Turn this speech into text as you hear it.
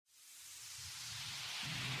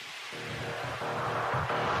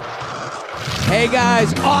Hey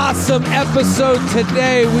guys, awesome episode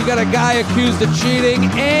today. We got a guy accused of cheating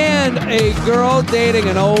and a girl dating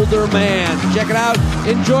an older man. Check it out.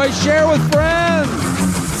 Enjoy, share with friends.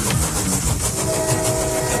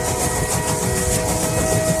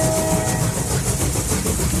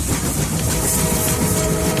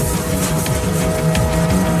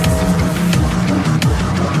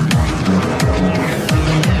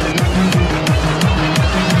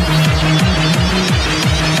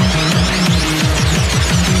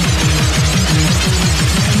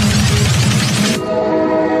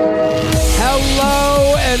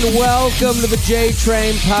 And welcome to the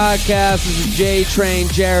J-Train podcast. This is J-Train,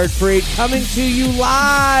 Jared Freed, coming to you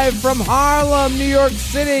live from Harlem, New York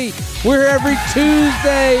City. We're here every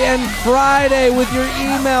Tuesday and Friday with your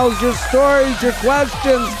emails, your stories, your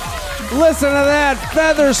questions. Listen to that.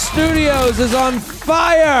 Feather Studios is on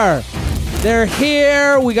fire. They're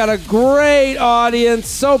here. We got a great audience.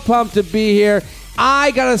 So pumped to be here.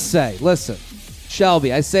 I got to say, listen,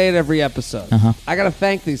 Shelby, I say it every episode. I got to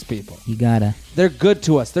thank these people. You gotta. They're good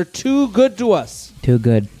to us. They're too good to us. Too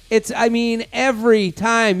good. Every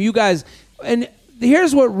time you guys, and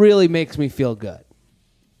here's what really makes me feel good.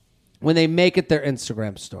 When they make it their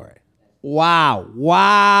Instagram story. Wow.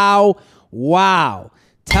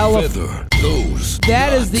 Tell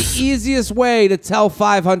that is the easiest way to tell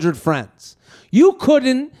 500 friends. You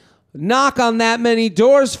couldn't knock on that many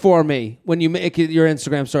doors for me when you make it your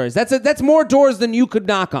Instagram stories. That's more doors than you could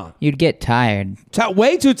knock on. You'd get tired.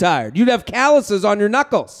 Way too tired. You'd have calluses on your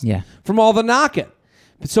knuckles. Yeah. From all the knocking.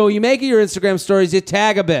 So you make it your Instagram stories, you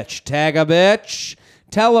tag a bitch.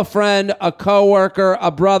 Tell a friend, a coworker, a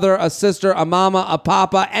brother, a sister, a mama, a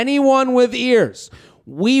papa, anyone with ears.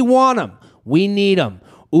 We want them. We need them.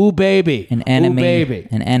 Ooh, baby. An enemy. Ooh, baby.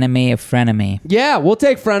 An enemy, a frenemy. Yeah, we'll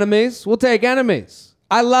take frenemies. We'll take enemies.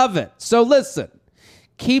 I love it. So listen,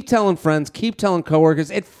 keep telling friends, keep telling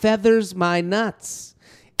coworkers. It feathers my nuts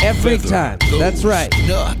every time. That's right.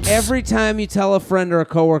 Nuts. Every time you tell a friend or a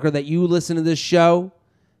coworker that you listen to this show,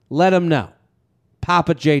 let them know.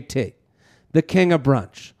 Papa JT, the king of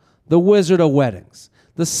brunch, the wizard of weddings,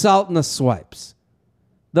 the sultan of swipes,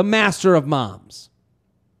 the master of moms.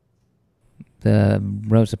 The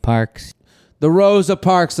Rosa Parks. The Rosa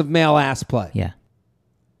Parks of male ass play. Yeah.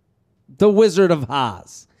 The Wizard of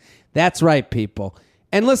Oz. That's right, people.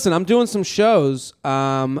 And listen, I'm doing some shows.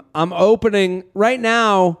 I'm opening right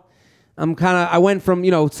now. I went from,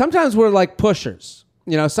 sometimes we're like pushers.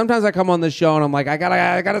 Sometimes I come on this show and I'm like, I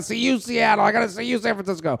gotta see you, Seattle. I gotta see you, San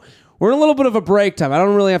Francisco. We're in a little bit of a break time. I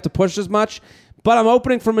don't really have to push as much, but I'm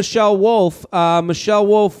opening for Michelle Wolf. Michelle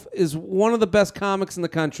Wolf is one of the best comics in the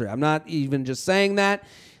country. I'm not even just saying that.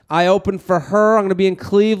 I opened for her. I'm going to be in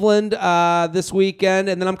Cleveland this weekend.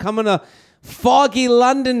 And then I'm coming to foggy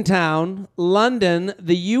London town, London,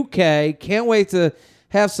 the UK. Can't wait to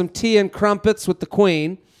have some tea and crumpets with the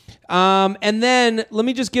Queen. And then let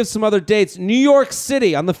me just give some other dates. New York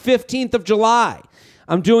City on the 15th of July.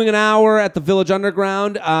 I'm doing an hour at the Village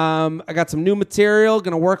Underground. I got some new material.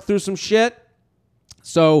 Going to work through some shit.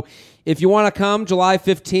 So if you want to come, July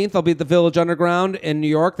 15th, I'll be at the Village Underground in New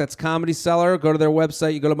York. That's Comedy Cellar. Go to their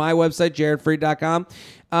website. You go to my website,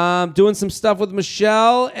 jaredfreed.com. Doing some stuff with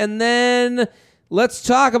Michelle. And then let's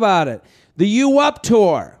talk about it. The U Up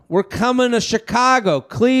Tour. We're coming to Chicago,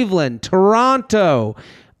 Cleveland, Toronto,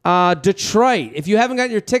 Detroit. If you haven't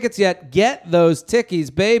gotten your tickets yet, get those tickies,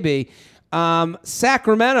 baby.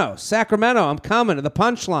 Sacramento. I'm coming to the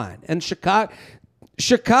Punchline. And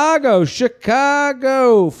Chicago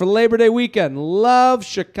for Labor Day weekend. Love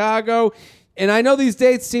Chicago. And I know these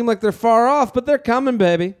dates seem like they're far off, but they're coming,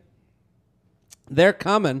 baby. They're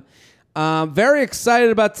coming. Very excited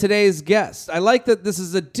about today's guest. I like that this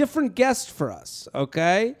is a different guest for us,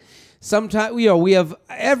 okay? Sometimes, we have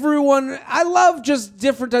everyone. I love just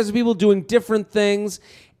different types of people doing different things.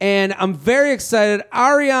 And I'm very excited.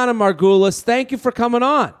 Ariana Margulis, thank you for coming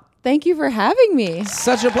on. Thank you for having me.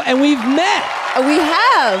 And we've met. We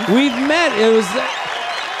have. We've met. It was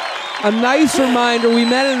a nice reminder. We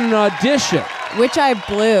met in an audition. Which I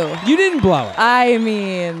blew. You didn't blow it. I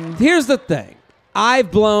mean. Here's the thing.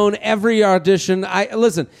 I've blown every audition.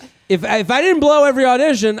 Listen, if I didn't blow every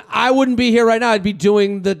audition, I wouldn't be here right now. I'd be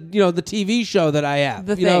doing the TV show that I have.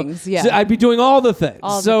 The things, yeah. So I'd be doing all the things.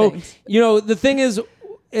 The things. The thing is,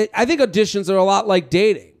 I think auditions are a lot like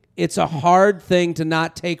dating. It's a hard thing to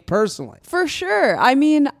not take personally. For sure. I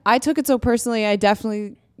mean, I took it so personally. I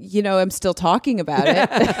definitely, am still talking about it.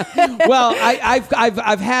 Well, I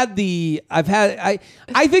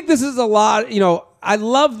think this is a lot, I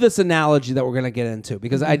love this analogy that we're going to get into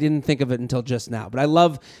because I didn't think of it until just now. But I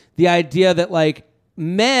love the idea that like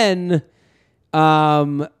men,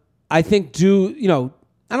 I think do,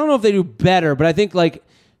 I don't know if they do better, but I think like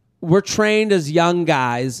we're trained as young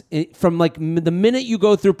guys from like the minute you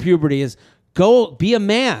go through puberty is go be a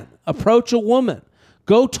man, approach a woman,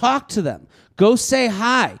 go talk to them, go say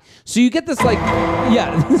hi. So you get this like,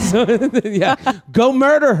 go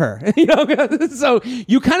murder her. So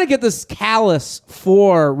you kind of get this callous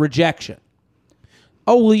for rejection.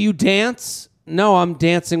 Oh, will you dance? No, I'm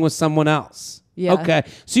dancing with someone else. Yeah. Okay.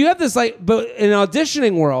 So you have this like, but in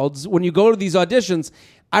auditioning worlds, when you go to these auditions,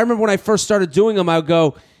 I remember when I first started doing them, I would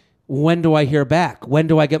go, when do I hear back? When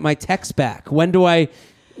do I get my text back? When do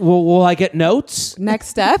will I get notes? Next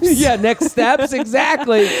steps? Yeah, next steps,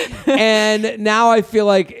 exactly. And now I feel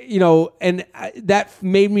like, that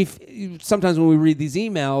made me, sometimes when we read these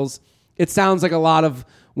emails, it sounds like a lot of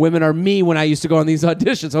women are me when I used to go on these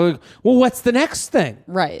auditions. I'm like, well, what's the next thing?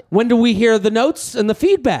 Right. When do we hear the notes and the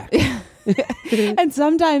feedback? And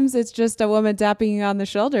sometimes it's just a woman tapping you on the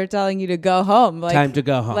shoulder telling you to go home. Like, Time to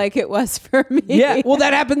go home. Like it was for me. Yeah, well,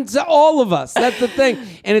 that happens to all of us. That's the thing.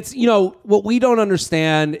 And it's, what we don't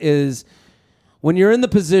understand is when you're in the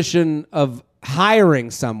position of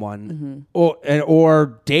hiring someone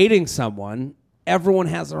or dating someone, everyone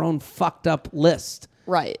has their own fucked up list.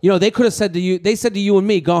 Right. They could have said to you, they said to you and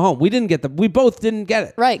me, go home. We both didn't get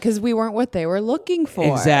it. Right, because we weren't what they were looking for.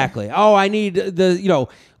 Exactly. Oh, I need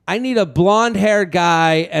I need a blonde-haired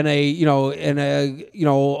guy and a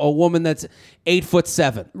woman that's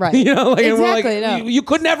 8'7". Right. And we're like, Exactly, no. you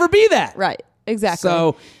could never be that. Right. Exactly.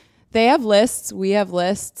 So they have lists. We have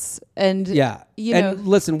lists. And, and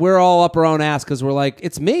listen, we're all up our own ass because we're like,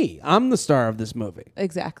 it's me. I'm the star of this movie.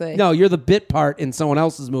 Exactly. No, you're the bit part in someone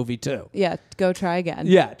else's movie too. Yeah. Go try again.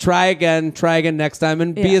 Yeah. Try again next time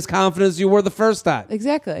and be as confident as you were the first time.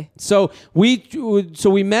 Exactly. So we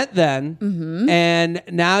met then, and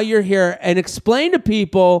now you're here, and explain to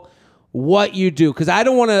people what you do, because I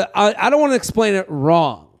don't want to explain it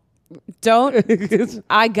wrong.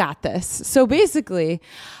 I got this. So basically,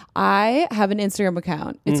 I have an Instagram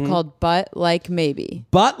account. It's called But Like Maybe.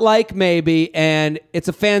 But Like Maybe, and it's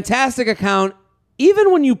a fantastic account.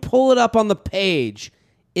 Even when you pull it up on the page,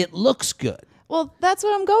 it looks good. Well, that's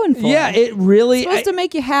what I'm going for. Yeah, it really... It's supposed to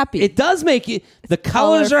make you happy. It does make you... The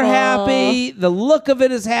colors are Colorful. happy. The look of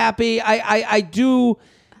it is happy. I do...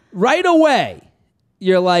 Right away,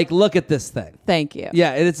 you're like, look at this thing. Thank you.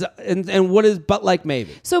 Yeah, and what is But Like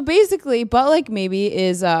Maybe? So basically, But Like Maybe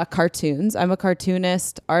is cartoons. I'm a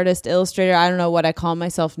cartoonist, artist, illustrator. I don't know what I call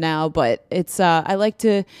myself now, but it's I like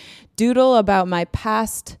to doodle about my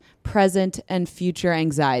past, present, and future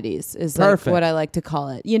anxieties is like Perfect. what I like to call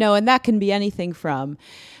it. And that can be anything from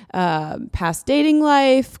past dating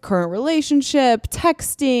life, current relationship,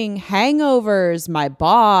 texting, hangovers, my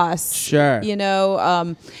boss. Sure.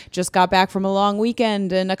 Just got back from a long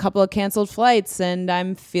weekend and a couple of canceled flights, and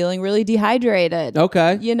I'm feeling really dehydrated.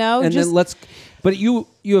 Okay. And just then but you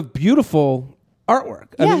have beautiful artwork.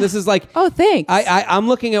 I mean, this is like... Oh, thanks. I'm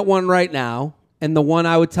looking at one right now, and the one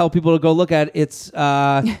I would tell people to go look at, it's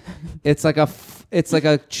like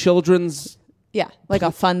a children's... Yeah, like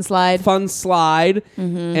a fun slide.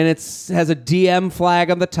 And has a DM flag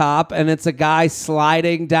on the top, and it's a guy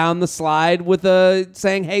sliding down the slide with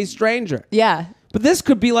saying, "Hey, stranger." Yeah. But this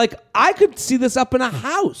could be like, I could see this up in a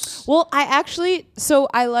house. Well,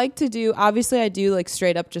 I like to do, obviously I do like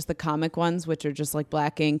straight up just the comic ones, which are just like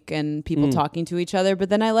black ink and people talking to each other. But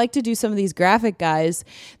then I like to do some of these graphic guys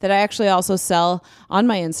that I actually also sell on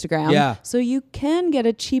my Instagram. Yeah. So you can get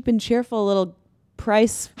a cheap and cheerful little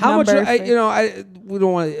price How much? number We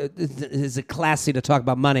don't want. Is it classy to talk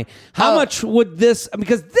about money? How much would this?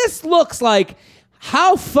 Because this looks like.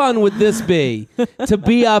 How fun would this be to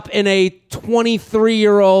be up in a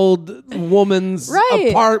 23-year-old woman's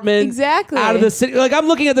apartment, exactly, out of the city? Like, I'm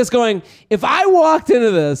looking at this, going, if I walked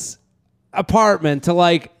into this apartment to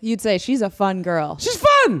like, you'd say she's a fun girl. She's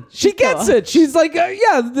fun. She gets it. She's like,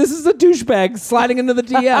 this is a douchebag sliding into the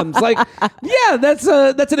DMs. Like, that's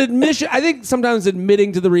an admission. I think sometimes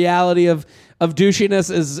admitting to the reality of douchiness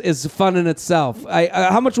is fun in itself.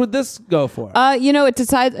 How much would this go for?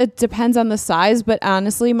 It depends on the size, but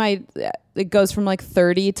honestly, it goes from like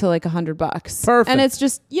 $30 to like $100. Perfect. And it's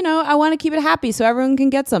just, I want to keep it happy so everyone can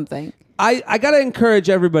get something. I got to encourage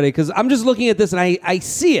everybody, because I'm just looking at this and I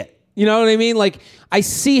see it. You know what I mean? Like, I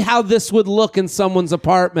see how this would look in someone's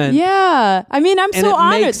apartment. Yeah. I mean, I'm so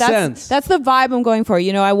honored. Makes sense. That's the vibe I'm going for.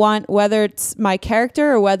 I want, whether it's my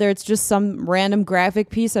character or whether it's just some random graphic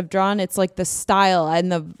piece I've drawn, it's like the style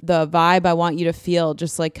and the vibe I want you to feel.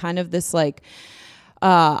 Just like kind of this like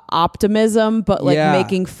optimism, but like Yeah.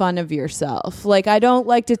 making fun of yourself. Like I don't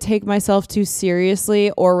like to take myself too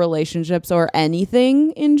seriously, or relationships, or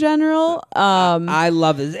anything in general. I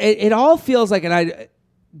love this. It all feels like, and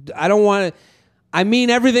I don't want to. I mean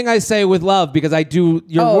everything I say with love, because I do.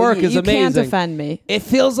 Your work is you amazing. Can't defend me. It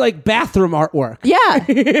feels like bathroom artwork. Yeah,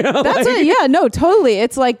 You know, that's like, it. Yeah, no, totally.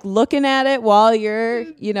 It's like looking at it while you're,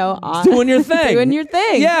 on, doing your thing. doing your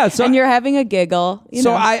thing. Yeah, so- and you're having a giggle. You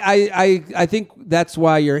So know. I think that's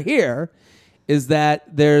why you're here, is that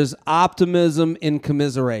there's optimism in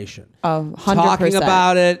commiseration. 100%. Talking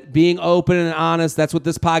about it, being open and honest. That's what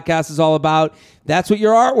this podcast is all about. That's what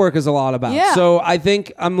your artwork is a lot about. Yeah. So I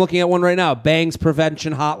think I'm looking at one right now. Bangs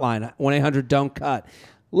Prevention Hotline, 1-800-DON'T-CUT.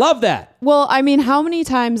 Love that. Well, I mean, how many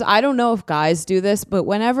times, I don't know if guys do this, but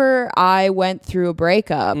whenever I went through a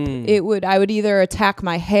breakup, I would either attack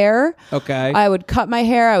my hair. Okay. I would cut my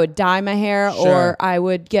hair, I would dye my hair, Sure. or I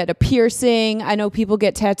would get a piercing. I know people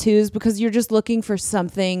get tattoos because you're just looking for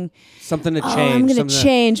something. Something to change. Oh, I'm going something to to-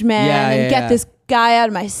 change, man, Yeah, and yeah, get yeah. this guy out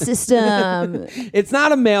of my system. It's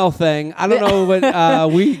not a male thing. I don't know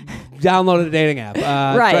what we downloaded a dating app.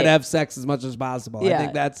 Right. Try to have sex as much as possible. I Yeah.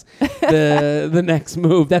 think that's the next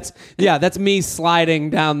move. That's me sliding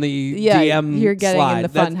down the Yeah, DM. you're getting in slide. the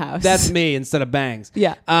fun house. That's me instead of bangs.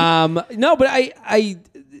 Yeah. No, but I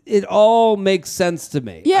it all makes sense to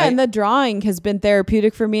me. Yeah, and the drawing has been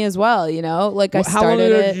therapeutic for me as well, Like I how long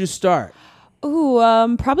started ago it. did you start?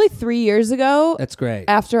 Probably 3 years ago. That's great.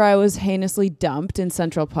 After I was heinously dumped in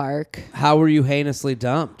Central Park. How were you heinously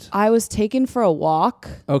dumped? I was taken for a walk.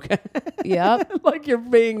 Okay. Yep. Like you're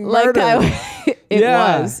being Like murdered. it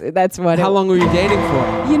Yeah. was. That's what How long were you dating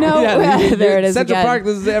for? there it is Central again. Park.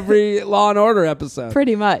 This is every Law and Order episode.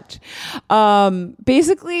 Pretty much.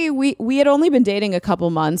 Basically, we had only been dating a couple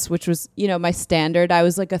months, which was, my standard. I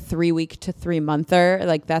was like a 3-week to 3-monther.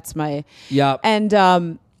 Like that's my... Yep.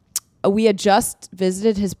 And we had just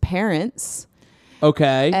visited his parents.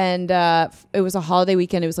 Okay. And it was a holiday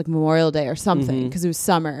weekend. It was like Memorial Day or something because it was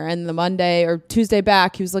summer. And the Monday or Tuesday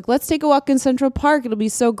back, he was like, let's take a walk in Central Park. It'll be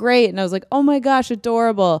so great. And I was like, oh my gosh,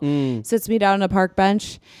 adorable. Sits me down on a park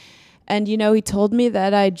bench. And, he told me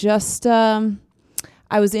that I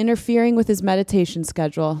was interfering with his meditation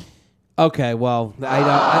schedule. Okay, well,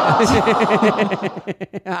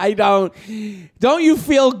 I don't. Don't you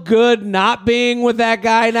feel good not being with that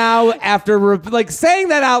guy now? After saying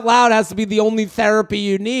that out loud has to be the only therapy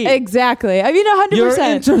you need. Exactly. I mean, 100%. You're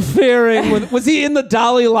interfering with. Was he in the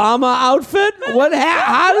Dalai Lama outfit? What?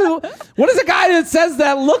 What does a guy that says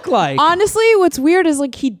that look like? Honestly, what's weird is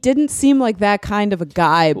he didn't seem like that kind of a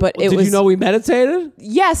guy, but it Did was. you know he meditated?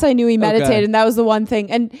 Yes, I knew he meditated, Okay. and that was the one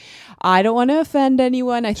thing. And I don't want to offend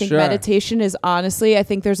anyone. I think Sure. meditation is honestly, I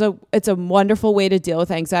think it's a wonderful way to deal with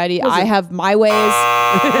anxiety. I have my ways.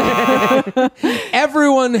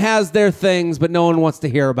 Everyone has their things, but no one wants to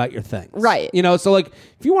hear about your things. Right. So if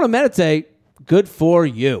you want to meditate, good for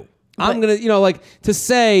you. I'm going to, to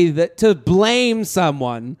say that, to blame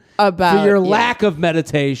someone About- for your yeah. lack of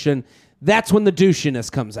meditation, that's when the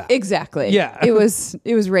douchiness comes out. Exactly. Yeah. It was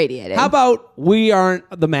radiating. How about we aren't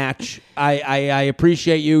the match? I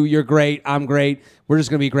appreciate you. You're great. I'm great. We're just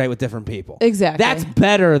going to be great with different people. Exactly. That's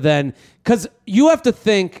better than, because you have to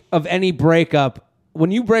think of any breakup. When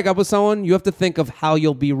you break up with someone, you have to think of how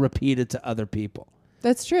you'll be repeated to other people.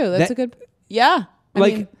 That's true. That's That- a good. Yeah. I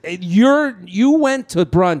mean, you went to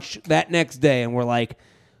brunch that next day and were like,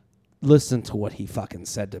 listen to what he fucking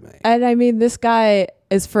said to me. and I mean, this guy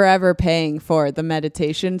is forever paying for the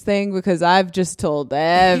meditation thing because I've just told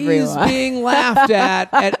everyone. He's being laughed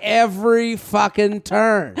at every fucking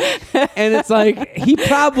turn. And it's like, he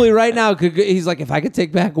probably right now he's like, if I could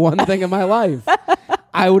take back one thing in my life,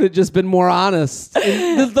 I would have just been more honest.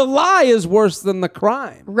 And the lie is worse than the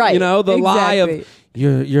crime. Right, The lie exactly. of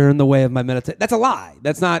you're in the way of my meditation. That's a lie.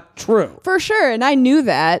 That's not true. For sure, and I knew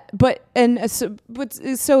that, but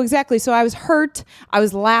so exactly. So I was hurt, I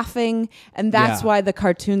was laughing, and that's Yeah. why the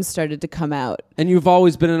cartoons started to come out. And you've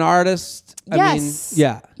always been an artist? Yes.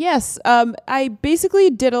 Yeah. Yes. I basically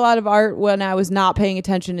did a lot of art when I was not paying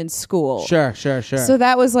attention in school. Sure. So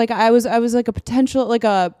that was like I was like a potential like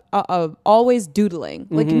a always doodling,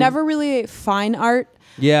 like never really fine art.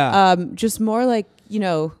 Yeah. Just more like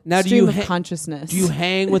Now, stream of consciousness. Do you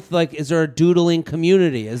hang with is there a doodling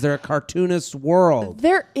community? Is there a cartoonist world?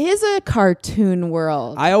 There is a cartoon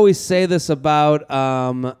world. I always say this about,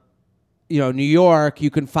 New York. You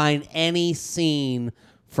can find any scene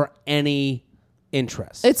for any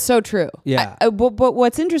interest. It's so true. Yeah. But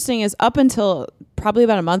what's interesting is up until probably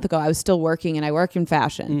about a month ago, I was still working and I work in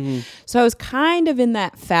fashion. So I was kind of in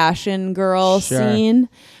that fashion girl Sure. scene.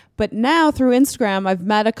 But now through Instagram, I've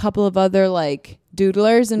met a couple of other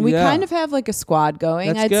doodlers, and we Yeah. kind of have like a squad going.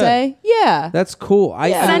 That's I'd good. say, yeah. That's cool.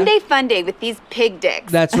 Sunday fun day with these pig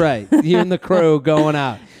dicks. That's right. You and the crew going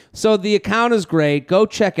out. So the account is great. Go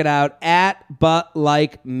check it out at But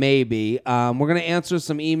Like Maybe. We're gonna answer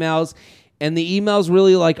some emails, and the emails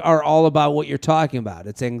really are all about what you're talking about.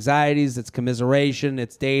 It's anxieties, it's commiseration,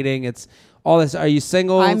 it's dating, it's all this. Are you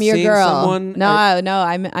single? I'm your seeing girl. Someone?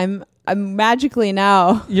 No, I'm magically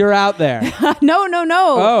now. You're out there. No.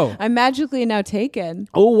 Oh. I'm magically now taken.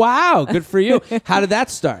 Oh wow, good for you. How did that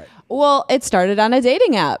start? Well, it started on a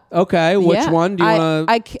dating app. Okay, which Yeah. one do you want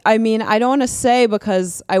to? I mean, I don't want to say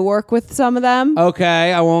because I work with some of them.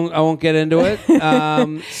 Okay, I won't get into it.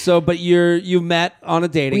 But you met on a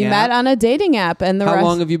dating We app. met on a dating app, and the How rest.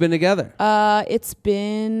 long have you been together? It's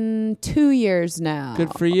been 2 years now.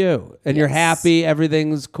 Good for you. And you're Yes. happy.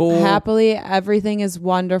 Everything's cool. Happily, everything is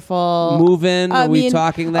wonderful. Move in. Are we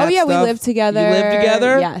talking that Oh yeah, stuff? we live together. You live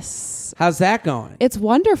together? Yes. How's that going? It's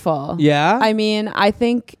wonderful. Yeah? I mean, I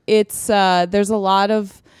think it's there's a lot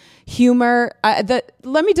of humor. Let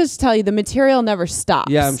me just tell you, the material never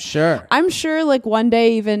stops. Yeah, I'm sure. I'm sure like one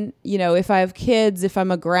day, even, if I have kids, if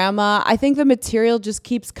I'm a grandma, I think the material just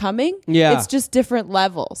keeps coming. Yeah. It's just different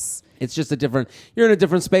levels. It's just you're in a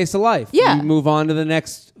different space of life. Yeah. You move on to the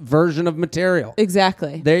next version of material.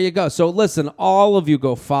 Exactly. There you go. So listen, all of you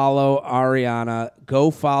go follow Ariana.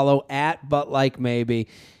 Go follow at But Like Maybe.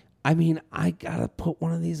 I mean, I got to put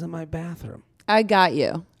one of these in my bathroom. I got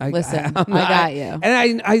you. Listen, I got you.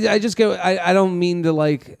 And I just go, I don't mean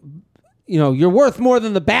to you're worth more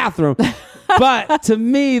than the bathroom. But to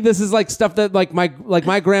me, this is like stuff that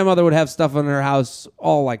my grandmother would have stuff in her house,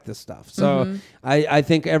 all like this stuff. So I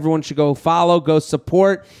think everyone should go follow, go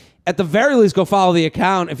support. At the very least, go follow the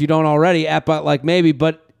account if you don't already at But Like Maybe.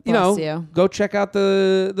 But Bless you. go check out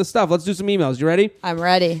the stuff. Let's do some emails. You ready? I'm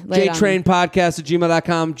ready. Lay it on me.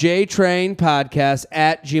 JTrainPodcast@gmail.com.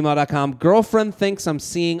 JTrainPodcast@gmail.com. Girlfriend thinks I'm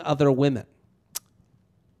seeing other women.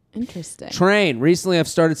 Interesting. Train. Recently, I've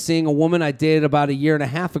started seeing a woman I dated about a year and a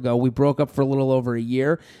half ago. We broke up for a little over a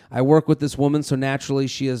year. I work with this woman, so naturally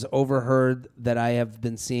she has overheard that I have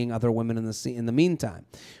been seeing other women in the meantime.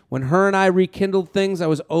 When her and I rekindled things, I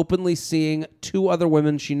was openly seeing 2 other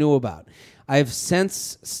women she knew about. I have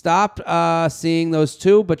since stopped seeing those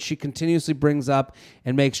 2, but she continuously brings up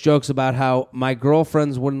and makes jokes about how my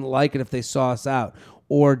girlfriends wouldn't like it if they saw us out,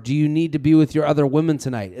 or do you need to be with your other women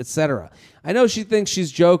tonight, etc. I know she thinks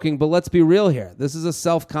she's joking, but let's be real here. This is a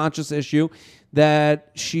self-conscious issue that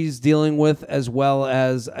she's dealing with, as well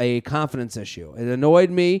as a confidence issue. It annoyed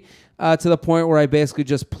me to the point where I basically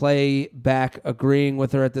just play back agreeing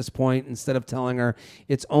with her at this point instead of telling her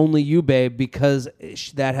it's only you, babe, because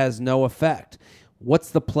that has no effect. What's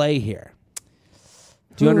the play here?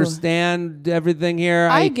 Do you understand everything here?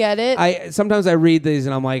 I get it. Sometimes I read these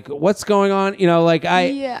and I'm like, what's going on?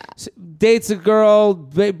 Yeah. Dates a girl,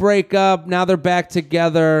 they break up, now they're back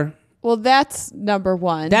together. Well, that's number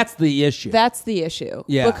one. That's the issue. That's the issue.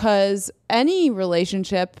 Yeah. Because any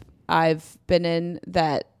relationship I've been in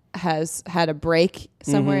that has had a break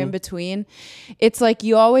somewhere in between, it's like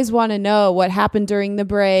you always want to know what happened during the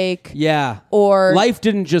break. Yeah. Or life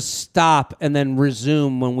didn't just stop and then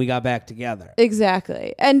resume when we got back together.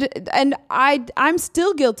 Exactly. And I'm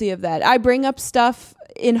still guilty of that. I bring up stuff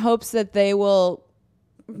in hopes that they will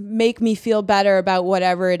make me feel better about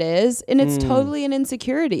whatever it is, and it's totally an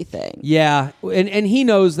insecurity thing. Yeah, and he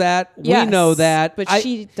knows that. Yes, we know that, but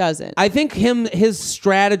she doesn't. I think his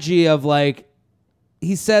strategy of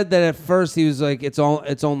he said that at first he was like, it's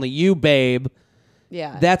only you, babe.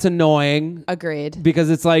 Yeah, That's annoying. Agreed. Because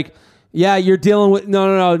it's like, yeah, you're dealing with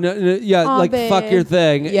no, yeah, Aw, like fuck babe. your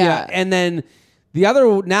thing. Yeah. And then the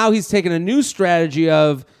other, now he's taking a new strategy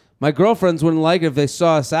of my girlfriends wouldn't like it if they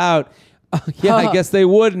saw us out. Yeah, I guess they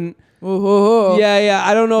wouldn't. Ooh. Yeah.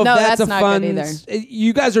 I don't know if No, that's that's a not fun. good either.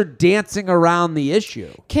 You guys are dancing around the issue.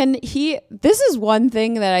 This is one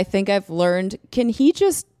thing that I think I've learned. Can he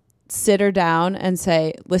just sit her down and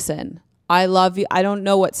say, listen, I love you. I don't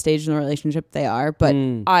know what stage in the relationship they are, but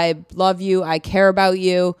I love you. I care about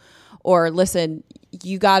you. Or listen,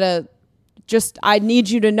 you gotta I need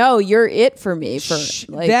you to know you're it for me.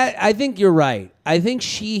 I think you're right. I think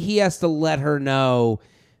he has to let her know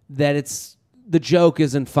that the joke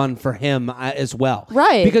isn't fun for him as well.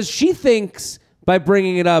 Right. Because she thinks by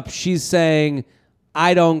bringing it up, she's saying,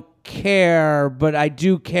 I don't care, but I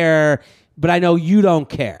do care, but I know you don't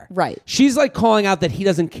care. Right. She's like calling out that he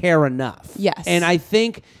doesn't care enough. Yes. And I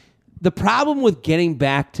think the problem with getting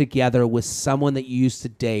back together with someone that you used to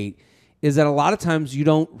date is that a lot of times you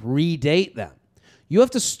don't redate them. you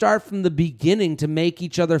have to start from the beginning to make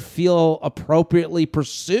each other feel appropriately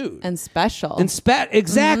pursued. And special.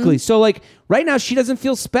 Exactly. So like right now she doesn't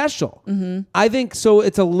feel special. I think so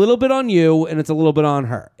it's a little bit on you and it's a little bit on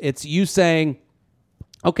her. It's you saying,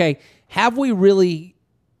 okay, have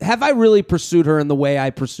I really pursued her in the way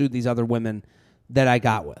I pursued these other women that I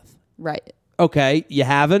got with? Right. Okay, you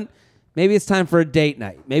haven't. Maybe it's time for a date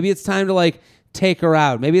night. Maybe it's time to like take her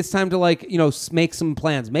out. Maybe it's time to like, make some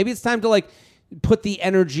plans. Maybe it's time to like put the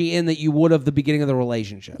energy in that you would have the beginning of the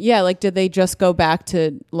relationship. Yeah, like did they just go back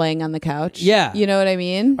to laying on the couch? Yeah. You know what I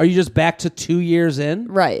mean? Are you just back to 2 years in?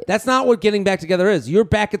 Right. That's not what getting back together is. You're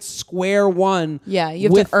back at square one. Yeah,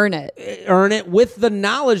 you have to earn it. Earn it with the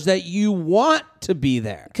knowledge that you want to be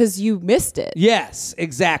there. Because you missed it. Yes,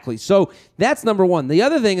 exactly. So that's number one. The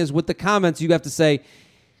other thing is with the comments, you have to say,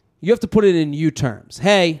 you have to put it in you terms.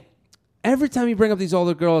 Hey, every time you bring up these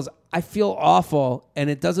older girls, I feel awful and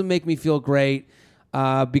it doesn't make me feel great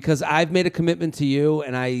because I've made a commitment to you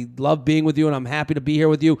and I love being with you and I'm happy to be here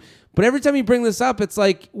with you. But every time you bring this up, it's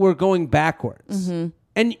like we're going backwards.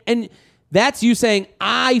 And that's you saying,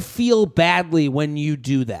 I feel badly when you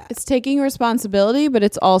do that. It's taking responsibility, but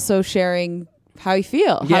it's also sharing how you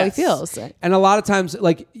feel, how he Yes. feels. And a lot of times,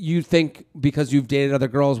 like, you think because you've dated other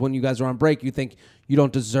girls when you guys are on break, you think you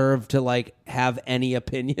don't deserve to, like, have any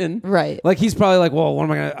opinion. Right. Like, he's probably like, well, what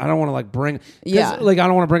am I going to, I don't want to, like, bring, Yeah. like, I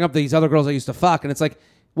don't want to bring up these other girls I used to fuck. And it's like,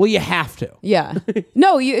 well, you have to. Yeah.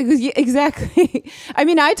 No, you exactly. I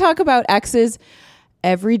mean, I talk about exes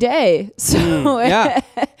every day. So, yeah.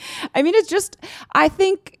 I mean, it's just, I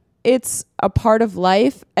think it's a part of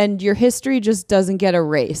life and your history just doesn't get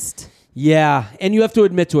erased. Yeah, and you have to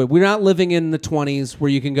admit to it. We're not living in the 20s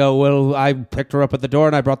where you can go, well, I picked her up at the door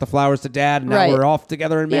and I brought the flowers to dad and now Right. we're off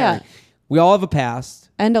together and married. Yeah. We all have a past.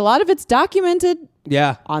 And a lot of it's documented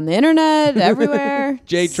Yeah. on the internet, everywhere.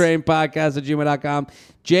 JTrainPodcast@gmail.com.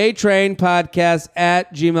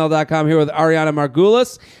 JTrainPodcast@gmail.com. Here with Ariana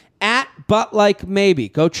Margulis at But Like Maybe.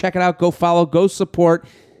 Go check it out. Go follow. Go support.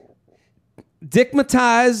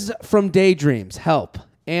 Dickmatized from Daydreams. Help.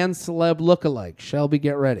 And celeb lookalike. Shelby,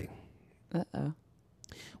 get ready. Uh-oh.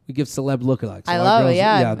 We give celeb lookalikes. I A lot of love it, girls-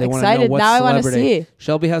 yeah. They want to Excited. know what Now I wanna celebrity. see.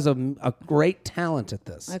 Shelby has a great talent at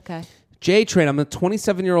this. Okay. J-Train, I'm a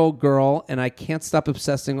 27-year-old girl, and I can't stop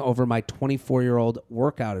obsessing over my 24-year-old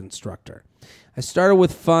workout instructor. I started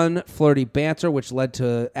with fun, flirty banter, which led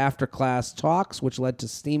to after-class talks, which led to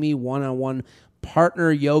steamy one-on-one partner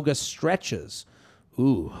yoga stretches.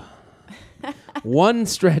 Ooh. One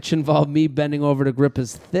stretch involved me bending over to grip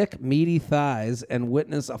his thick, meaty thighs and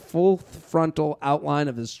witness a full frontal outline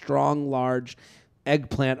of his strong, large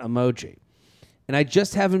eggplant emoji. And I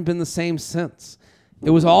just haven't been the same since. It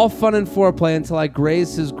was all fun and foreplay until I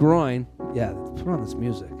grazed his groin. Yeah, put on this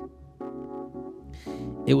music.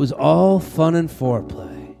 It was all fun and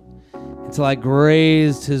foreplay until I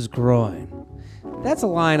grazed his groin. That's a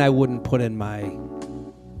line I wouldn't put in my...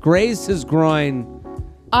 Grazed his groin...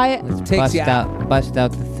 takes you out. Bust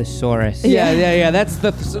out the thesaurus. Yeah. That's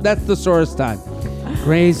the thesaurus time.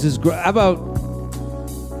 Grazed his groin.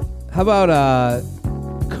 How about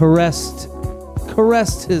caressed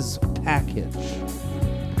his package?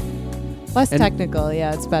 Less And- technical.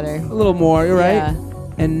 Yeah, it's better. A little more, you're right? Yeah.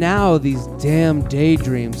 And now these damn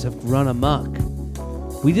daydreams have run amok.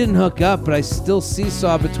 We didn't hook up, but I still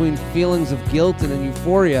seesaw between feelings of guilt and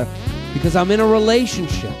euphoria because I'm in a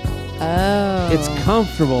relationship. Oh. It's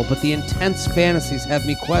comfortable, but the intense fantasies have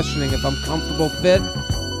me questioning if a comfortable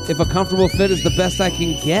fit is the best I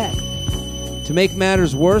can get. To make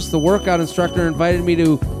matters worse, the workout instructor invited me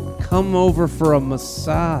to come over for a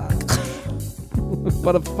massage.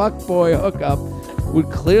 But a fuckboy hookup would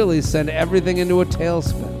clearly send everything into a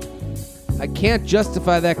tailspin. I can't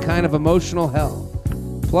justify that kind of emotional hell.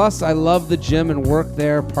 Plus, I love the gym and work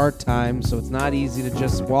there part-time, so it's not easy to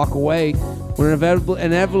just walk away when it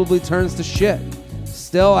inevitably turns to shit.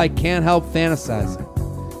 Still, I can't help fantasizing.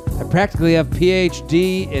 I practically have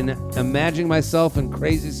PhD in imagining myself in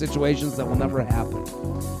crazy situations that will never happen.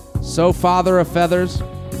 So, father of feathers,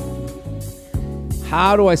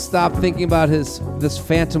 how do I stop thinking about this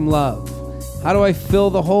phantom love? How do I fill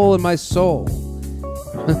the hole in my soul?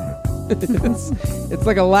 It's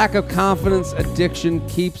like a lack of confidence. Addiction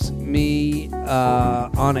keeps me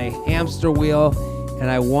on a hamster wheel,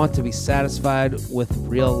 and I want to be satisfied with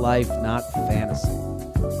real life, not fantasy.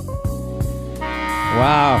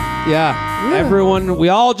 Wow. Yeah. Everyone, we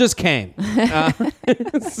all just came.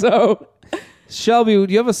 So, Shelby,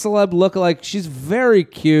 do you have a celeb lookalike? She's very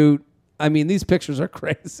cute. I mean, these pictures are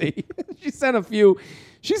crazy. She sent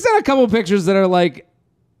a couple pictures that are like,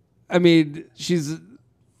 I mean, she's...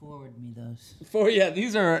 Forward me those.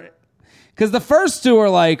 These are... Because the first two are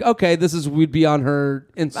like, okay, we'd be on her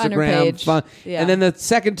Instagram. page. Yeah. And then the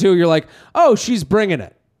second two, you're like, oh, she's bringing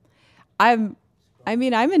it. I'm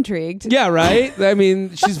intrigued. Yeah, right? I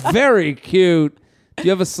mean, she's very cute. Do you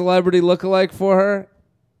have a celebrity lookalike for her?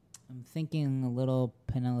 I'm thinking a little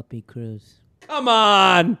Penelope Cruz. Come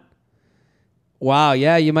on. Wow,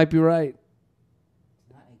 yeah, you might be right.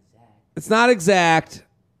 It's not exact.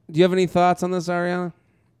 Do you have any thoughts on this, Ariana?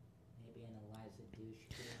 Maybe an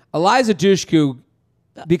Eliza Dushku,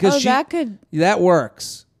 because that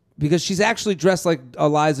works. Because she's actually dressed like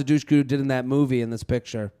Eliza Dushku did in that movie in this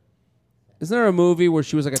picture. Isn't there a movie where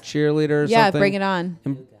she was like a cheerleader or something? Yeah, Bring It On.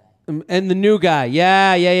 And the new guy.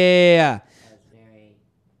 Yeah. That was very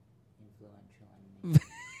influential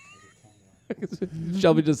on me.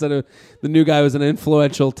 Shelby just said the new guy was an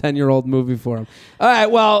influential 10-year-old movie for him. All right,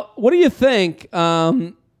 well, what do you think?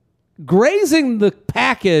 Grazing the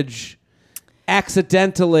package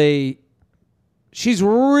accidentally, she's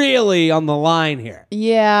really on the line here.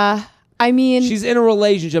 Yeah. I mean, She's in a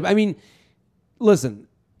relationship. I mean, listen,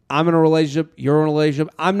 I'm in a relationship. You're in a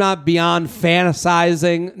relationship. I'm not beyond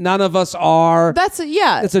fantasizing. None of us are.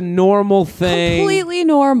 It's a normal thing. completely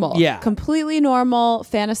normal. Yeah. Completely normal,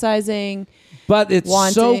 fantasizing. But it's so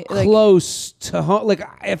Wanting, close to home. Like,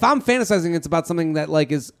 if I'm fantasizing, it's about something that like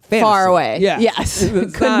is fantasy. Far away. Yeah. Yes.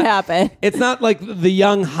 It's Couldn't happen. It's not like the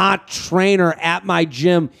young hot trainer at my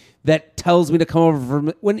gym that tells me to come over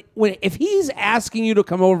for when if he's asking you to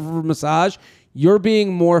come over for a massage, you're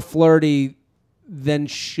being more flirty than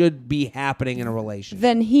should be happening in a relationship.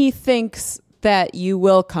 Then he thinks that you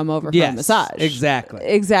will come over for a massage.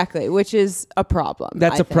 Exactly. Which is a problem.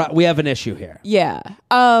 That's we have an issue here. Yeah.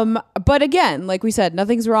 But again, like we said,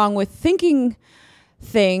 nothing's wrong with thinking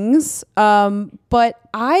things. But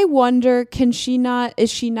I wonder,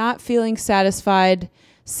 is she not feeling satisfied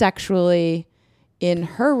sexually in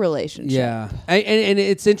her relationship? Yeah. And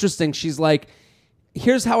it's interesting. She's like,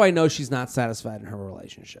 here's how I know she's not satisfied in her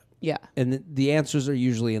relationship. Yeah. And the answers are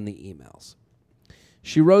usually in the emails.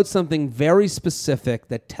 She wrote something very specific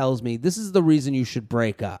that tells me this is the reason you should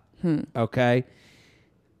break up. Okay?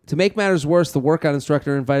 To make matters worse, the workout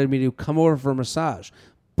instructor invited me to come over for a massage.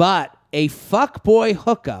 But a fuckboy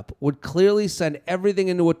hookup would clearly send everything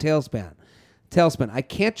into a tailspin. I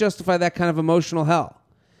can't justify that kind of emotional hell.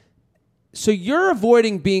 So you're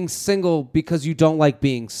avoiding being single because you don't like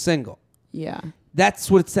being single. Yeah. That's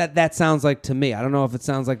what that sounds like to me. I don't know if it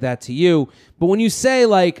sounds like that to you, but when you say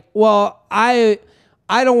like, well, I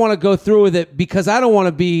don't want to go through with it because I don't want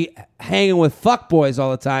to be hanging with fuckboys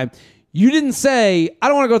all the time. You didn't say, I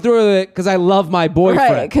don't want to go through with it because I love my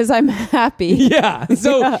boyfriend. Right, because I'm happy. Yeah.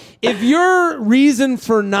 So if your reason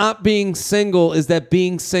for not being single is that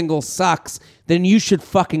being single sucks, then you should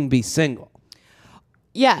fucking be single.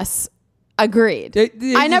 Yes. Agreed.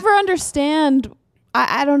 I never understand.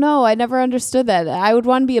 I don't know. I never understood that. I would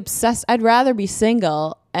want to be obsessed. I'd rather be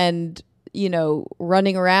single and,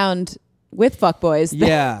 running around with fuckboys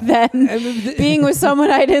than being with someone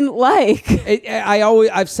I didn't like.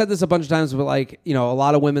 I've said this a bunch of times, but a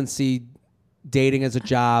lot of women see dating as a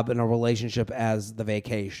job and a relationship as the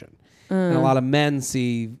vacation. And a lot of men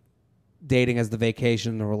see dating as the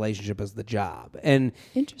vacation and a relationship as the job. And,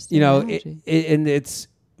 interesting. And it's,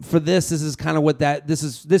 for this is kind of what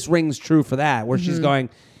this rings true for that, where she's going,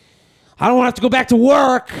 I don't want to have to go back to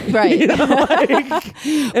work. Right.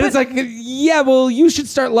 And it's like, yeah, well, you should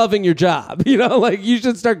start loving your job. You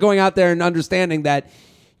should start going out there and understanding that,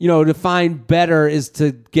 to find better is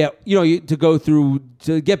to get,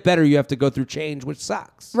 to get better, you have to go through change, which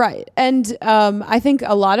sucks. Right. And I think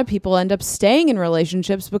a lot of people end up staying in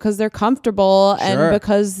relationships because they're comfortable and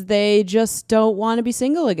because they just don't want to be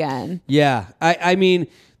single again. Yeah. I mean,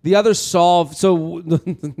 the other solve, so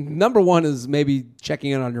number one is maybe checking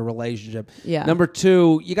in on your relationship. Yeah. Number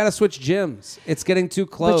two, you got to switch gyms. It's getting too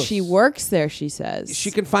close. But she works there, she says. She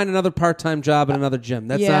can find another part-time job at another gym.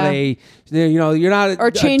 That's not you're not or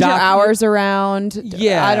change your hours around.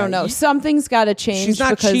 Yeah. I don't know. Something's got to change. She's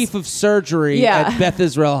not chief of surgery at Beth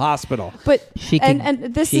Israel Hospital. But she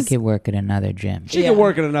could work at another gym. She could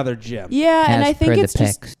work at another gym. Yeah, and I think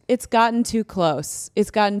it's gotten too close. It's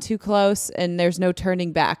gotten too close, and there's no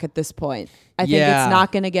turning back at this point. I think it's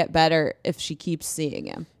not going to get better if she keeps seeing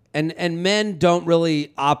him. And men don't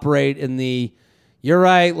really operate in the, you're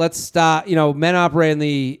right, let's stop. Men operate in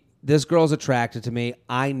the, this girl's attracted to me.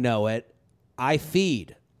 I know it. I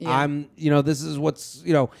feed. Yeah. I'm, this is what's,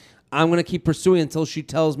 I'm going to keep pursuing until she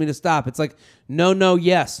tells me to stop. It's like, no,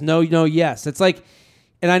 yes, no, yes. It's like,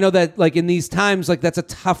 and I know that in these times, that's a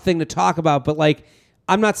tough thing to talk about, but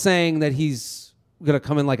I'm not saying that he's going to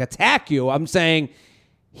come and attack you. I'm saying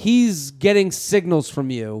he's getting signals from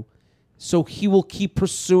you So he will keep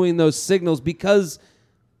pursuing those signals because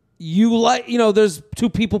there's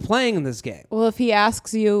two people playing in this game. Well, if he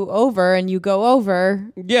asks you over and you go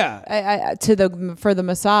over, Yeah. for the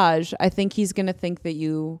massage, I think he's going to think that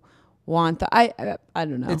you want the. I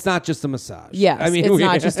don't know. It's not just a massage. Yes, it's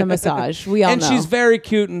not just a massage. We all and know. she's very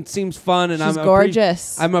cute and seems fun. And She's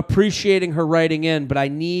gorgeous. I'm appreciating her writing in, but I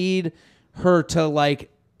need her to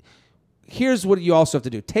here's what you also have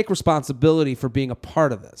to do. Take responsibility for being a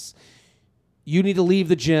part of this. You need to leave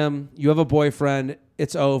the gym. You have a boyfriend.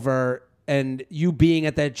 It's over. And you being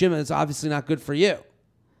at that gym is obviously not good for you.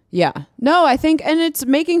 Yeah. No, I think, and it's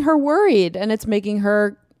making her worried and it's making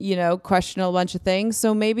her, question a bunch of things.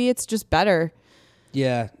 So maybe it's just better.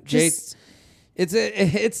 Yeah. It's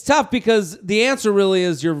tough because the answer really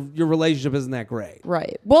is your relationship isn't that great.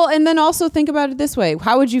 Right. Well, and then also think about it this way.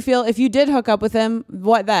 How would you feel if you did hook up with him?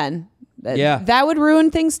 What then? Yeah. That would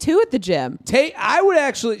ruin things too at the gym. I would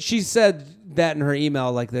actually, she said that in her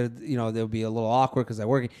email, there would be a little awkward because I'm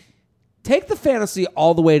working. Take the fantasy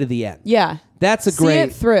all the way to the end. Yeah. That's a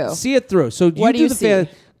great. See it through. So What do you see?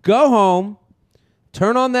 Go home,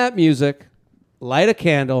 turn on that music, light a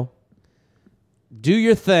candle, do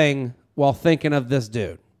your thing while thinking of this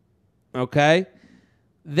dude. Okay?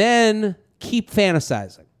 Then keep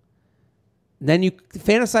fantasizing. Then you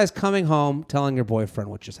fantasize coming home, telling your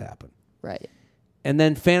boyfriend what just happened. Right. And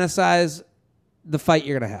then fantasize the fight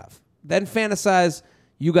you're going to have. Then fantasize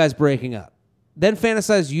you guys breaking up. Then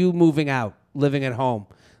fantasize you moving out, living at home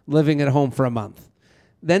for a month.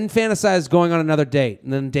 Then fantasize going on another date,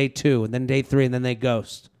 and then date 2, and then date 3, and then they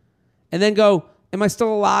ghost. And then go, am I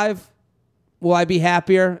still alive? Will I be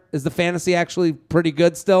happier? Is the fantasy actually pretty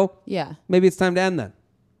good still? Yeah. Maybe it's time to end then.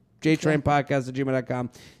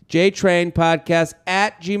 JTrainPodcast@gmail.com.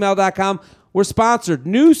 JTrainPodcast@gmail.com. We're sponsored.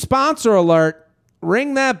 New sponsor alert.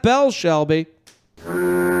 Ring that bell, Shelby.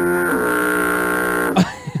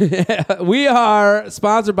 We are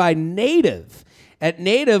sponsored by Native. At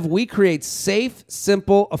Native, we create safe,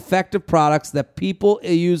 simple, effective products that people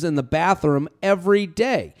use in the bathroom every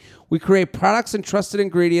day. We create products and trusted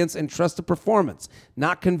ingredients and trusted performance.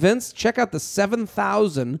 Not convinced? Check out the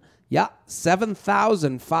 7,000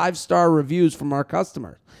 5-star reviews from our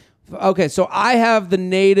customers. Okay, so I have the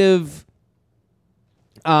Native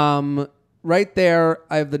right there.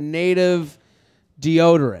 I have the Native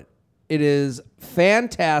deodorant. It is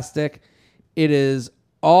fantastic. It is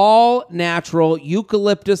all natural,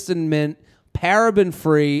 eucalyptus and mint, paraben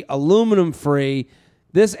free, aluminum free.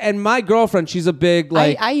 This, and my girlfriend, she's a big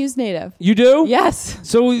I use Native. You do? Yes.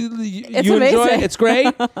 So you enjoy it? It's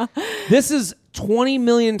great. This is 20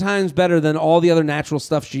 million times better than all the other natural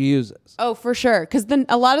stuff she uses. Oh, for sure. Because then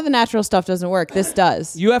a lot of the natural stuff doesn't work. This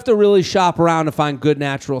does. You have to really shop around to find good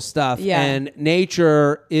natural stuff. Yeah. And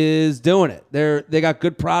Nature is doing it. They got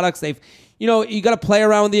good products. You got to play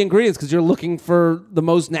around with the ingredients because you're looking for the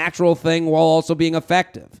most natural thing while also being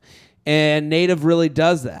effective. And Native really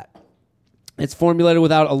does that. It's formulated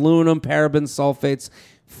without aluminum, parabens, sulfates,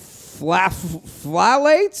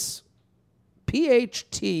 phthalates,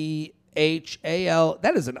 PHTHAL.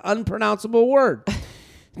 That is an unpronounceable word.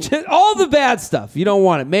 All the bad stuff. You don't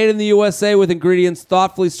want it. Made in the USA with ingredients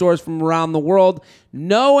thoughtfully sourced from around the world.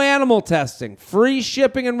 No animal testing. Free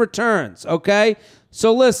shipping and returns. Okay?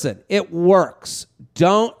 So listen, it works.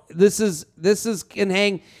 It can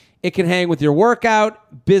hang with your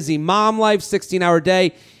workout, busy mom life, 16-hour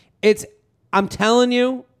day. I'm telling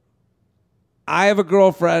you, I have a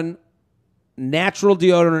girlfriend, natural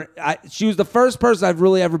deodorant. She was the first person I've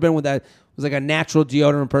really ever been with that was like a natural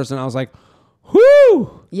deodorant person. I was like,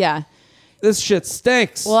 whoo! Yeah. This shit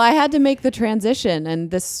stinks. Well, I had to make the transition,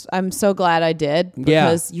 and I'm so glad I did.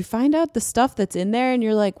 Because you find out the stuff that's in there, and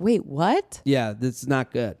you're like, wait, what? Yeah, that's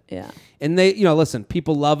not good. Yeah. And they, listen,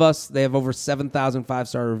 people love us. They have over 7,000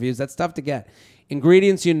 5-star reviews. That's tough to get.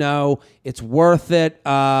 Ingredients, it's worth it.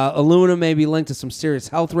 Aluminum may be linked to some serious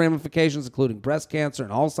health ramifications, including breast cancer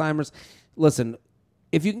and Alzheimer's. Listen,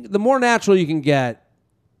 the more natural you can get,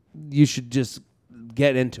 you should just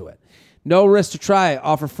get into it. No risk to try it.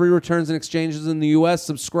 Offer free returns and exchanges in the U.S.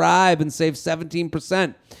 Subscribe and save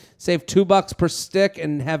 17%. Save $2 per stick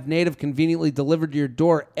and have Native conveniently delivered to your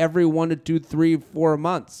door every 1 to 2, 3, 4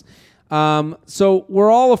 months. So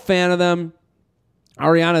we're all a fan of them.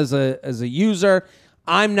 Ariana is a user.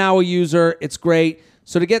 I'm now a user. It's great.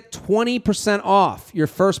 So to get 20% off your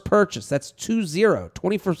first purchase, that's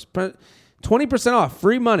 20% off,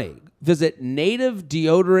 free money. Visit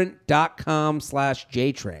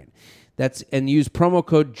nativedeodorant.com/JTrain. And use promo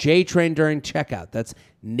code JTRAIN during checkout. That's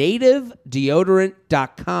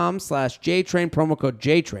nativedeodorant.com/JTRAIN, promo code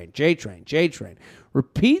JTRAIN, JTRAIN, JTRAIN.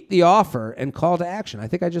 Repeat the offer and call to action. I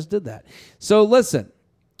think I just did that. So listen,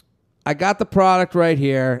 I got the product right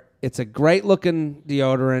here. It's a great looking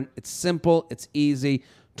deodorant. It's simple. It's easy.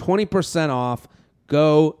 20% off.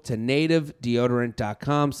 Go to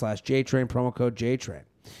nativedeodorant.com/JTRAIN, promo code JTRAIN.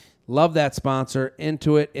 Love that sponsor.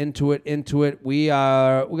 Into it. We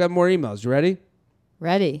got more emails. You ready?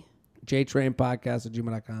 Ready.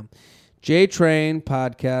 JTrainPodcast@gmail.com.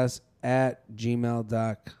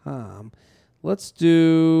 JTrainPodcast@gmail.com. Let's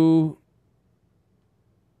do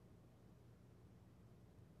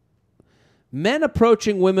men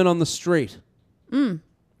approaching women on the street.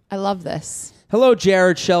 I love this. Hello,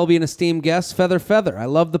 Jared, Shelby, and esteemed guests. Feather. I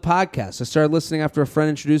love the podcast. I started listening after a friend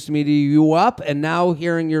introduced me to you up, and now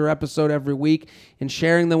hearing your episode every week and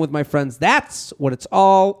sharing them with my friends. That's what it's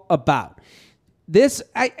all about.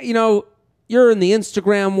 You're in the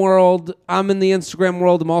Instagram world. I'm in the Instagram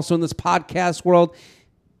world. I'm also in this podcast world.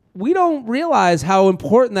 We don't realize how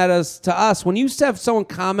important that is to us. When you have someone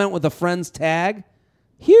comment with a friend's tag,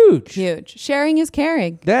 huge. Sharing is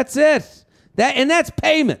caring. That's it. That's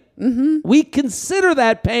payment. Mm-hmm. We consider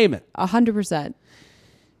that payment. 100%.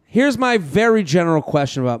 Here's my very general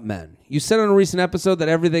question about men. You said on a recent episode that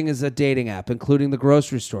everything is a dating app, including the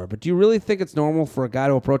grocery store. But do you really think it's normal for a guy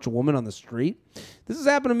to approach a woman on the street? This has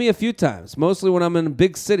happened to me a few times, mostly when I'm in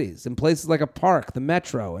big cities, in places like a park, the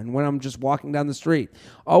metro, and when I'm just walking down the street.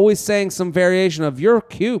 Always saying some variation of, you're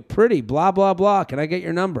cute, pretty, blah, blah, blah. Can I get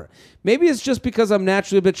your number? Maybe it's just because I'm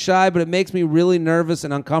naturally a bit shy, but it makes me really nervous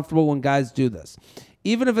and uncomfortable when guys do this.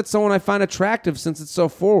 Even if it's someone I find attractive since it's so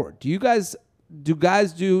forward. Do guys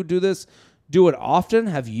do this? Do it often?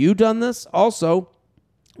 Have you done this? Also,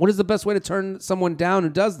 what is the best way to turn someone down who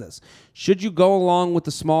does this? Should you go along with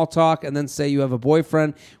the small talk and then say you have a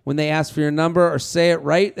boyfriend when they ask for your number, or say it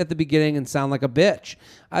right at the beginning and sound like a bitch?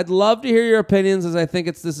 I'd love to hear your opinions, as I think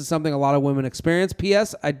this is something a lot of women experience.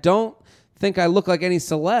 P.S. I don't think I look like any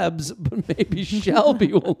celebs, but maybe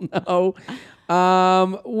Shelby will know.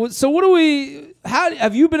 So how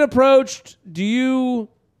have you been approached?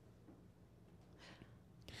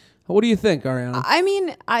 What do you think, Ariana? I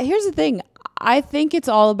mean, here's the thing. I think it's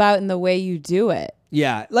all about in the way you do it.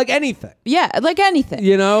 Yeah, like anything. Yeah, like anything.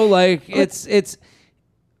 It's.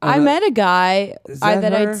 I met a guy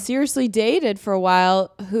that her? I'd seriously dated for a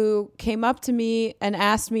while who came up to me and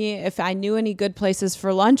asked me if I knew any good places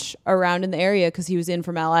for lunch around in the area because he was in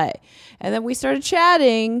from LA. And then we started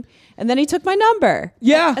chatting, and then he took my number.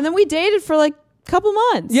 Yeah. And then we dated for like a couple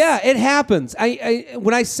months. Yeah, it happens.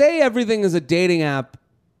 When I say everything is a dating app,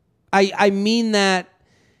 I mean that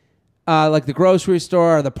like the grocery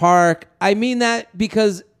store or the park. I mean that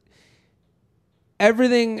because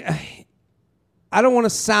everything. I don't want to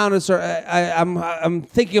sound as I'm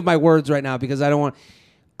thinking of my words right now because I don't want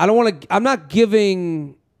to. I'm not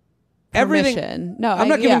giving everything. Permission. No, I'm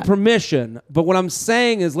not giving permission. But what I'm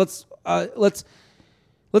saying is let's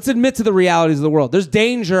admit to the realities of the world. There's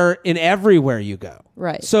danger in everywhere you go.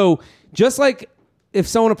 Right. So just like if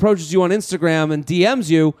someone approaches you on Instagram and DMs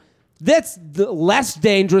you, that's less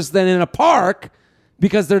dangerous than in a park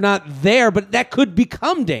because they're not there, but that could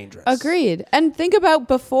become dangerous. Agreed. And think about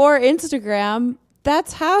before Instagram,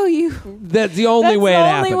 that's how you... That's the only way it happened.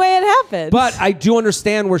 That's the only way it happened. But I do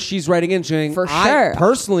understand where she's writing in, saying, for sure.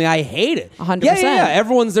 Personally, I hate it. 100%. Yeah.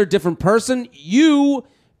 Everyone's their different person. To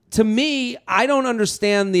me, I don't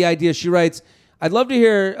understand the idea. She writes, I'd love to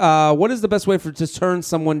hear what is the best way to turn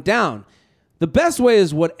someone down? The best way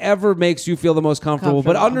is whatever makes you feel the most comfortable.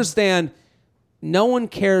 But understand, no one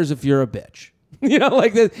cares if you're a bitch.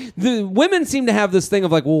 Like the women seem to have this thing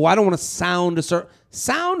of like, well, I don't want to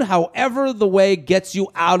sound however the way gets you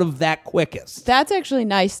out of that quickest. That's actually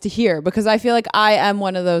nice to hear because I feel like I am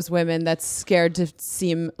one of those women that's scared to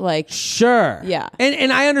seem like... Sure. Yeah.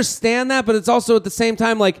 And I understand that, but it's also at the same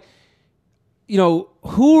time like,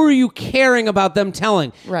 who are you caring about them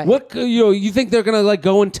telling? Right. What you think they're gonna like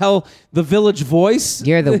go and tell the Village Voice?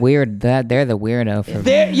 You're the weird. They're the weirdo for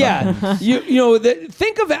me. Yeah.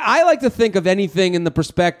 Think of it. I like to think of anything in the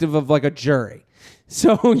perspective of like a jury.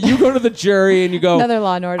 So you go to the jury and you go another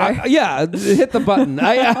Law and Order. Hit the button.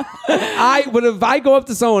 But if I go up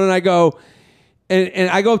to someone and I go. And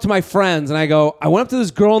I go up to my friends and I go, I went up to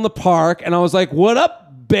this girl in the park and I was like, what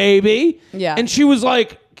up, baby? Yeah. And she was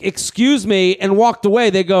like, excuse me, and walked away.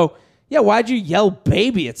 They go, yeah, why'd you yell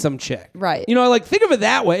baby at some chick? Right. Like think of it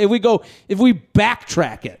that way. If we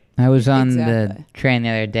backtrack it. I was on the train the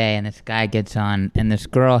other day and this guy gets on and this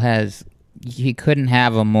girl he couldn't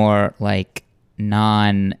have a more like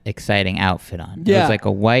non-exciting outfit on. Yeah. It was like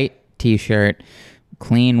a white t-shirt,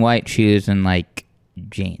 clean white shoes, and like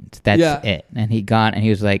jeans. That's it. And he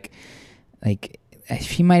was like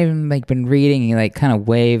she might have even like been reading. He like kind of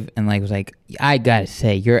waved and like was like, I gotta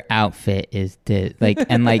say, your outfit is this, like,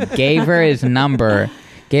 and like gave her his number.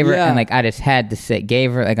 Gave her, and like I just had to say,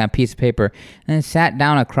 gave her like on a piece of paper, and then sat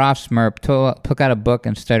down across from her, took out a book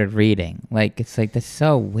and started reading. Like, it's like, that's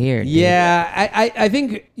so weird. Yeah, I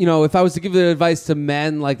think, if I was to give the advice to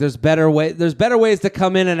men, like there's better ways to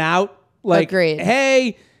come in and out. Like, agreed.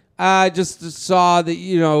 Hey, I just saw that,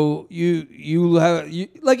 you have,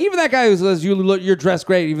 like even that guy who says you're dressed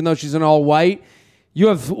great, even though she's in all white. You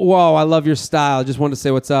have, whoa, I love your style. I just wanted to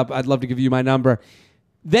say what's up. I'd love to give you my number.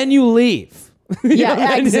 Then you leave.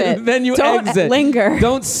 Exit. Then you Don't exit. linger.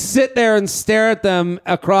 Don't sit there and stare at them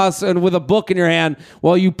across and with a book in your hand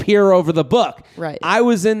while you peer over the book. Right.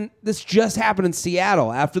 This just happened in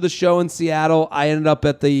Seattle. After the show in Seattle, I ended up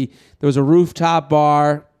there was a rooftop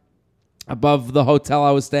bar above the hotel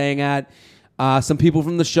I was staying at. Some people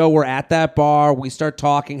from the show were at that bar. We start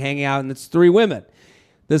talking, hanging out, and it's 3 women.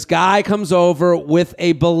 This guy comes over with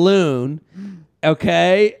a balloon.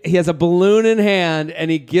 Okay, he has a balloon in hand, and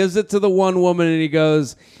he gives it to the one woman, and he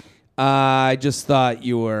goes, I just thought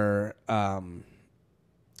you were,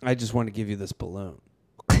 I just want to give you this balloon.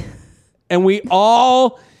 And we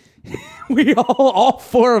all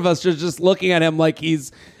 4 of us are just looking at him like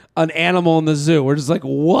he's an animal in the zoo. We're just like,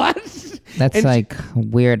 what? That's like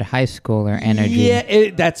weird high schooler energy. Yeah,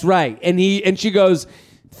 that's right. And she goes,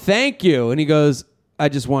 thank you. And he goes, I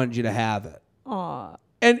just wanted you to have it. Aw.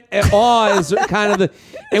 And awe is kind of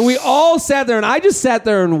and we all sat there, and I just sat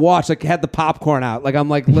there and watched, like had the popcorn out. Like I'm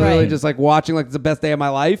like literally just like watching like it's the best day of my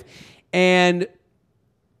life. And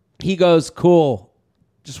he goes, cool.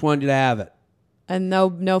 Just wanted you to have it. And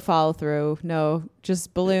no follow through. No,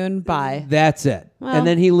 just balloon, bye. That's it. Well. And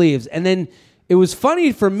then he leaves. And then it was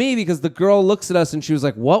funny for me because the girl looks at us and she was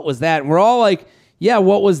like, what was that? And we're all like, yeah,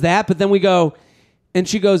 what was that? But then we go, and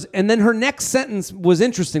she goes, and then her next sentence was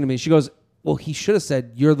interesting to me. She goes, well, he should have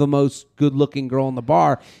said, you're the most good-looking girl in the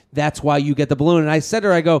bar. That's why you get the balloon. And I said to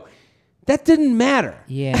her, I go, that didn't matter.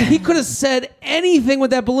 Yeah. He could have said anything with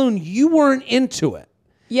that balloon. You weren't into it.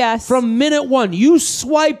 Yes. From minute 1, you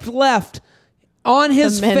swiped left on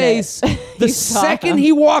his face the second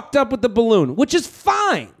he walked up with the balloon, which is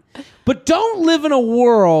fine. But don't live in a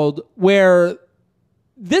world where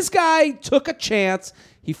this guy took a chance.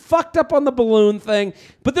 He fucked up on the balloon thing,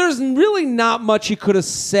 but there's really not much he could have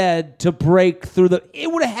said to break through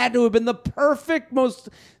it would have had to have been the perfect, most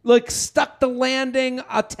like stuck the landing,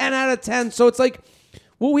 a 10 out of 10. So it's like,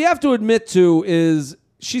 what we have to admit to is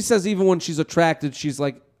she says even when she's attracted, she's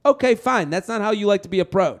like, okay, fine. That's not how you like to be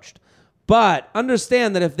approached. But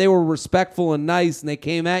understand that if they were respectful and nice and they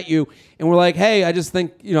came at you and were like, hey, I just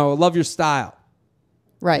think, I love your style.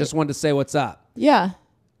 Right. I just wanted to say what's up. Yeah.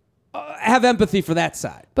 Have empathy for that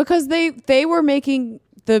side. Because they were making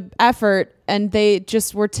the effort and they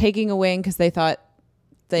just were taking away because they thought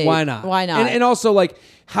why not? Why not? And also, like,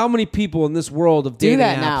 how many people in this world of dating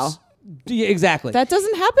that apps now? Exactly. That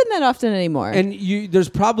doesn't happen that often anymore. And there's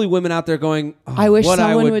probably women out there going, I wish what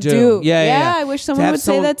someone I would do. Yeah. I wish someone would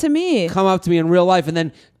say that to me. Come up to me in real life and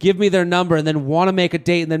then give me their number and then want to make a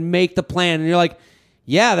date and then make the plan. And you're like,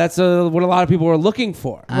 yeah, that's what a lot of people are looking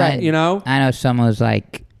for. Right. I know someone who's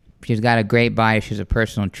like, she's got a great body. She's a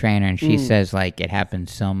personal trainer. And she says like it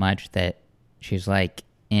happens so much that she's like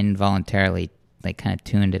involuntarily like kind of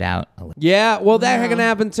tuned it out a little. Yeah, well, that can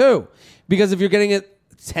happen too. Because if you're getting it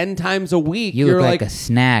 10 times a week, you're you're like a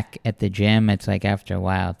snack at the gym. It's like after a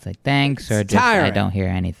while, it's like thanks, or just tiring. I don't hear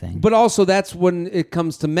anything. But also that's when it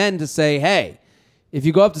comes to men to say, hey, if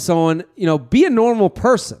you go up to someone, be a normal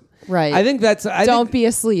person. Right. I think that's... Don't be a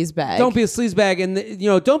sleazebag. Don't be a sleazebag.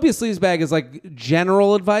 And, don't be a sleazebag is like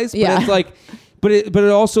general advice. But it's like... But it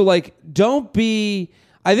also like, don't be...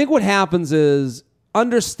 I think what happens is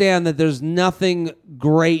understand that there's nothing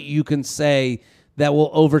great you can say that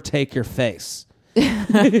will overtake your face. So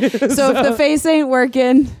if the face ain't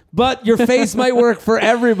working, but your face might work for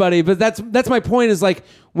everybody. But that's my point is like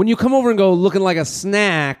when you come over and go looking like a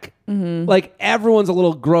snack, like everyone's a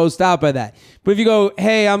little grossed out by that. But if you go,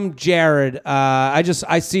 hey, I'm Jared. I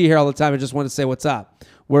see you here all the time. I just want to say what's up.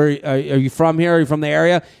 Where are you from here? Are you from the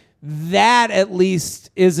area? That at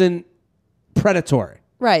least isn't predatory.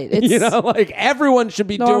 right? It's like everyone should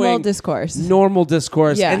be normal doing discourse. normal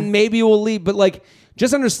discourse, Yeah. and maybe we'll leave. But like,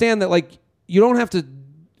 just understand that like you don't have to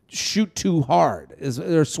shoot too hard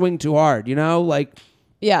or swing too hard. Like.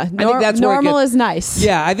 Yeah, I think that's where it normal gets- is nice.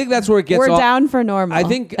 Yeah, I think that's where it gets. We're off, down for normal. I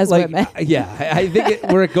think as like women. I think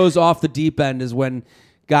where it goes off the deep end is when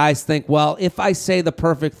guys think, well, if I say the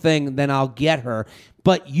perfect thing, then I'll get her.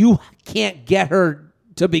 But you can't get her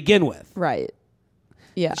to begin with. Right.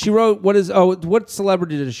 Yeah. She wrote, what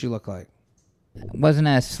celebrity does she look like? Wasn't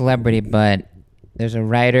a celebrity, but there's a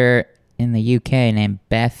writer in the UK named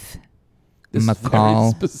Beth This McCall.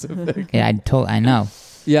 is very specific. Yeah, I know.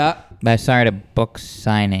 Yeah. But I saw her at a book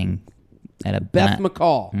signing at a Beth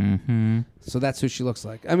McCall. Mm-hmm. So that's who she looks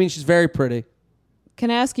like. I mean, she's very pretty. Can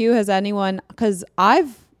I ask you, has anyone, because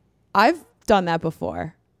I've done that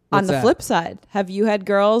before. What's On the that? flip side, have you had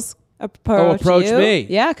girls approach you? Me?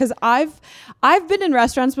 Yeah, because I've been in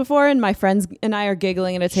restaurants before, and my friends and I are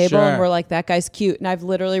giggling at a table, Sure. and we're like, that guy's cute. And I've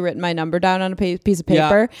literally written my number down on a piece of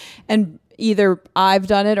paper, and either I've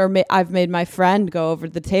done it or I've made my friend go over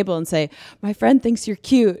to the table and say, my friend thinks you're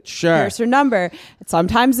cute. Sure. Here's her number.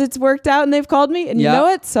 Sometimes it's worked out and they've called me, and you know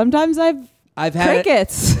what? Sometimes I've had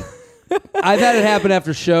crickets. I've had it happen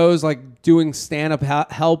after shows, like doing stand-up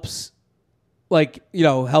helps, like,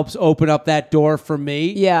 helps open up that door for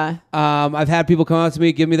me. Yeah. I've had people come up to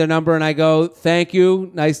me, give me their number, and I go, thank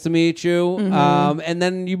you, nice to meet you. And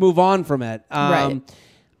then you move on from it. Right.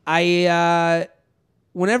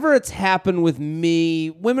 Whenever it's happened with me,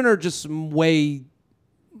 women are just way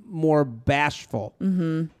more bashful.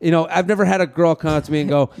 Mm-hmm. I've never had a girl come up to me and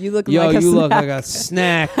go, You look yo, like a you look snack." like a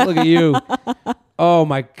snack. Look at you. Oh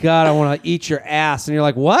my God, I want to eat your ass. And you're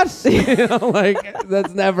like, what?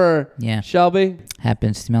 That's never. Yeah. Shelby?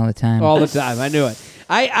 Happens to me all the time. All the time. I knew it.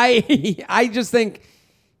 I just think,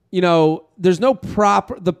 there's no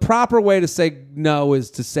the proper way to say no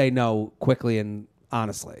is to say no quickly and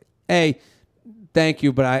honestly. Hey, thank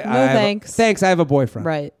you, but thanks. Thanks, I have a boyfriend.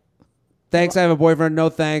 Right. Thanks, I have a boyfriend. No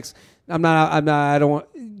thanks. I don't want.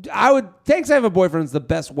 Thanks, I have a boyfriend is the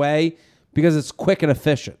best way because it's quick and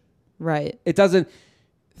efficient. Right. It doesn't.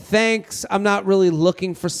 Thanks, I'm not really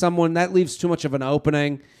looking for someone. That leaves too much of an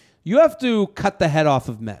opening. You have to cut the head off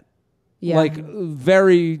of men. Yeah. Like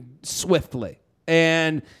very swiftly.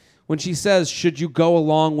 And when she says, should you go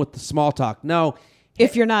along with the small talk? No.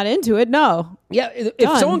 If you're not into it, no. Yeah. If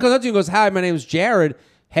Done. someone comes up to you and goes, hi, my name is Jared.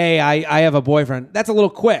 Hey, I have a boyfriend. That's a little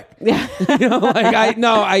quick. Yeah.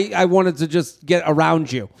 I wanted to just get around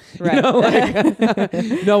you. Right.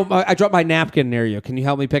 No, I dropped my napkin near you. Can you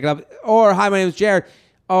help me pick it up? Or, hi, my name is Jared.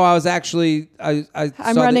 Oh, I was actually, I'm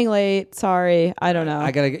running late. Sorry. I don't know.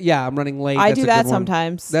 I'm running late. I That's do a that good one.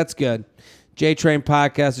 sometimes. That's good.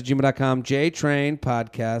 JTrainPodcast@gmail.com.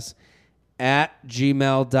 JTrainPodcast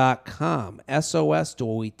 @gmail.com. SOS, do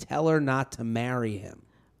we tell her not to marry him?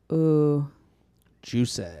 Ooh.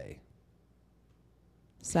 Juicy.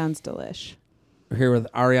 Sounds delish. We're here with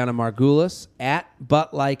Ariana Margulis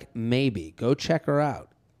 @ButLikeMaybe. Go check her out.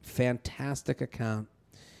 Fantastic account.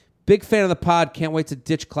 Big fan of the pod. Can't wait to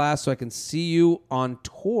ditch class so I can see you on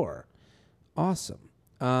tour. Awesome.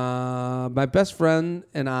 My best friend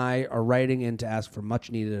and I are writing in to ask for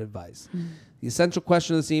much needed advice. The essential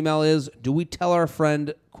question of this email is, do we tell our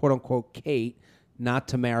friend, quote unquote, Kate, not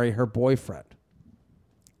to marry her boyfriend?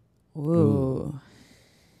 Ooh.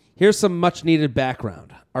 Here's some much needed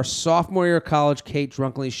background. Our sophomore year of college, Kate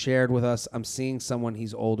drunkenly shared with us, I'm seeing someone,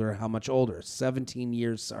 he's older. How much older? 17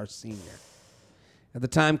 years our senior. At the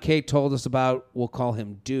time Kate told us about, we'll call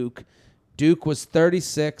him Duke. Duke was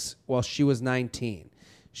 36 while she was 19.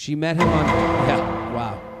 She met him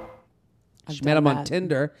on, She met him on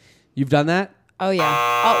Tinder. You've done that? Oh,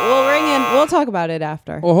 yeah. We'll ring in. We'll talk about it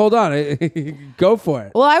after. Well, hold on. Go for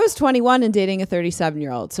it. Well, I was 21 and dating a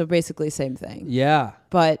 37-year-old, so basically same thing. Yeah.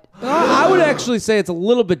 But I would actually say it's a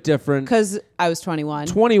little bit different. because I was 21.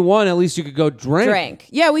 21, at least you could go drink.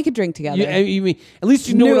 Yeah, we could drink together. You mean, at least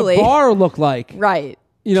you know Newly. what a bar looked like. Right.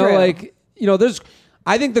 You True. know, there's,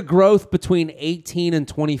 I think the growth between 18 and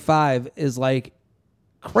 25 is like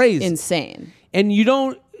crazy. Insane. And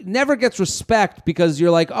never gets respect because you're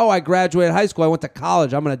like, oh, I graduated high school. I went to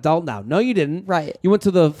college. I'm an adult now. No, you didn't. Right. You went to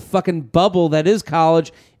the fucking bubble that is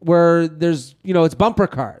college where there's, it's bumper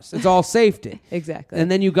cars. It's all safety. Exactly. And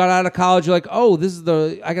then you got out of college. You're like, oh,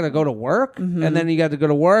 I got to go to work. Mm-hmm. And then you got to go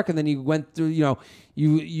to work. And then you went through,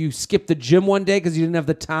 you skipped the gym one day because you didn't have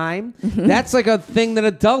the time. Mm-hmm. That's like a thing that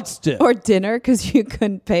adults do. Or dinner because you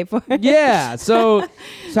couldn't pay for it. Yeah. So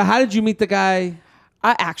how did you meet the guy?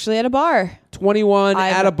 I actually at a bar. 21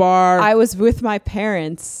 at a bar. I was with my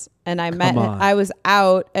parents and I met him. on. I was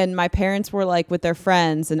out and my parents were like with their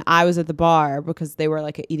friends and I was at the bar because they were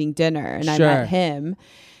like eating dinner and I Sure. met him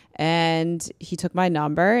and he took my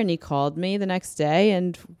number and he called me the next day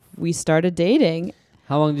and we started dating.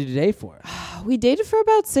 How long did you date for? We dated for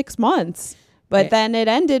about 6 months. But then it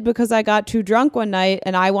ended because I got too drunk one night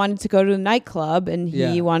and I wanted to go to the nightclub and he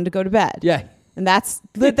Yeah. wanted to go to bed. Yeah. And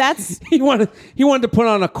that's He wanted to put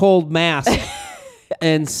on a cold mask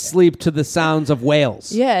and sleep to the sounds of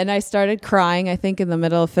whales. yeah. And I started crying, I think, in the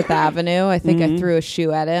middle of Fifth Avenue. I think I threw a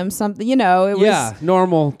shoe at him. Something, it was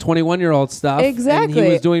normal 21-year-old stuff. Exactly. And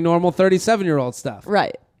he was doing normal 37-year-old stuff.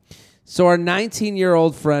 right. So our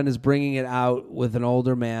 19-year-old friend is bringing it out with an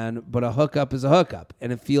older man, but a hookup is a hookup,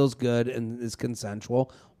 and it feels good and is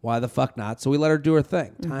consensual. Why the fuck not? So we let her do her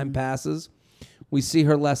thing. Time passes. We see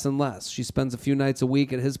her less and less. She spends a few nights a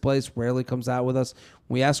week at his place, rarely comes out with us.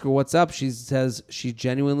 When we ask her what's up, she says she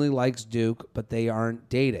genuinely likes Duke, but they aren't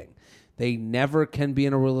dating. They never can be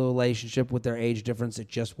in a relationship with their age difference. It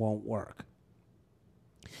just won't work.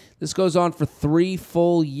 This goes on for 3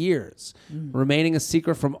 full years, remaining a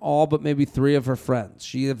secret from all but maybe 3 of her friends.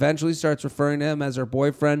 She eventually starts referring to him as her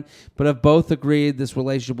boyfriend, but have both agreed this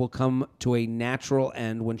relationship will come to a natural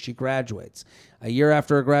end when she graduates. A year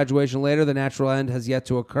after her graduation later, the natural end has yet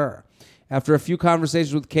to occur. After a few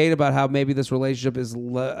conversations with Kate about how maybe this relationship is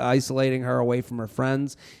isolating her away from her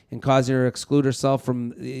friends and causing her to exclude herself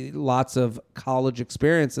from lots of college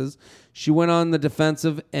experiences, she went on the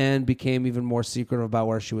defensive and became even more secretive about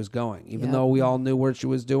where she was going, even though we all knew what she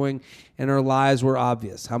was doing and her lies were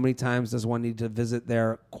obvious. How many times does one need to visit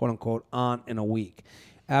their quote-unquote aunt in a week?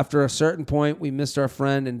 After a certain point, we missed our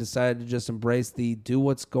friend and decided to just embrace the do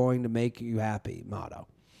what's going to make you happy motto.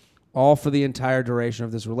 All for the entire duration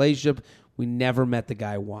of this relationship. We never met the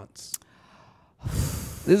guy once.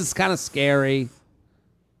 This is kind of scary.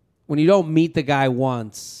 When you don't meet the guy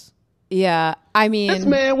once. Yeah. I mean, this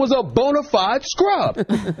man was a bona fide scrub.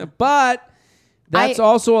 But that's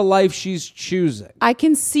also a life she's choosing. I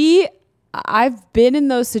can see, I've been in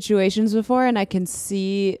those situations before, and I can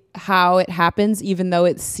see how it happens, even though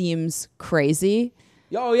it seems crazy.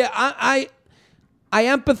 Oh, yeah. I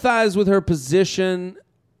empathize with her position.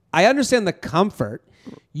 I understand the comfort.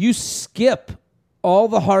 You skip all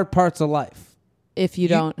the hard parts of life if you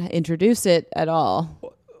don't introduce it at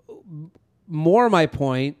all. More my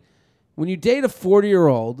point, when you date a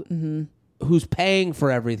 40-year-old who's paying for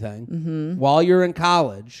everything while you're in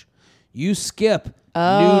college, you skip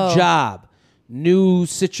new job, new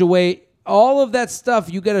situation, all of that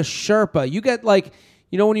stuff. You get a Sherpa. You get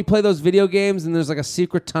when you play those video games and there's like a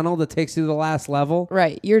secret tunnel that takes you to the last level.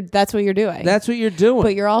 Right. That's what you're doing. That's what you're doing.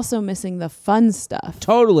 But you're also missing the fun stuff.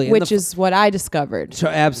 Totally. Which is what I discovered.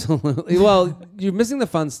 Absolutely. Well, you're missing the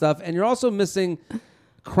fun stuff, and you're also missing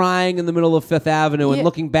crying in the middle of Fifth Avenue and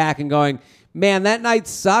looking back and going, man, that night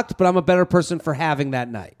sucked, but I'm a better person for having that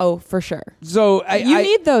night. Oh, for sure. So you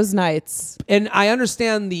need those nights. And I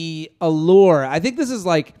understand the allure. I think this is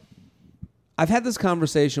I've had this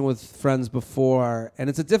conversation with friends before,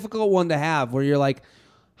 and it's a difficult one to have where you're like,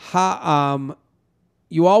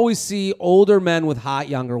 you always see older men with hot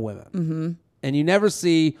younger women. Mm-hmm. And you never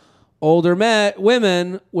see older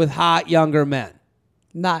women with hot younger men.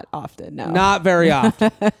 Not often, no. Not very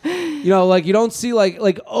often. You don't see like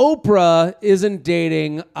Oprah isn't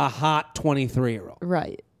dating a hot 23-year-old.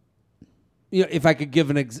 Right. If I could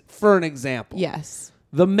give an example. Yes.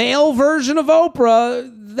 The male version of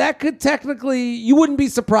Oprah, that could technically, you wouldn't be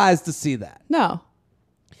surprised to see that. No.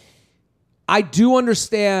 I do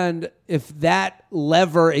understand if that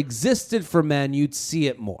lever existed for men, you'd see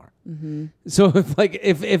it more. Mm-hmm. So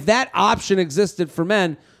if that option existed for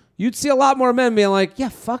men, you'd see a lot more men being like, yeah,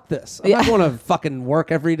 fuck this. I'm not going to fucking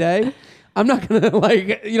work every day. I'm not going to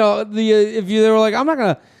they were like, I'm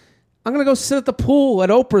going to go sit at the pool at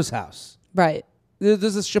Oprah's house. Right.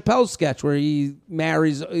 There's a Chappelle sketch where he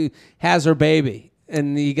has her baby,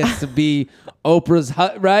 and he gets to be Oprah's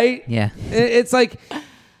right? Yeah. It's like,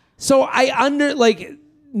 so I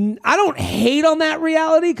don't hate on that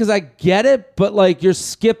reality because I get it, but you're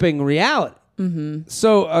skipping reality. Mm-hmm.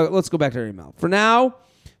 So let's go back to her email. For now,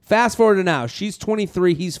 fast forward to now. She's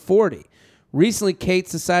 23, he's 40. Recently,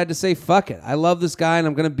 Kate's decided to say, fuck it. I love this guy and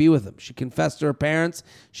I'm going to be with him. She confessed to her parents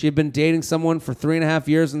she had been dating someone for 3.5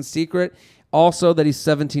 years in secret. Also, that he's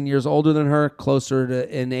 17 years older than her, closer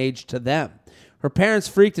in age to them. Her parents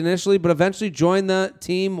freaked initially, but eventually joined the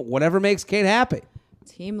team, whatever makes Kate happy.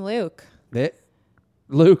 Team Luke.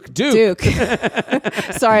 Duke.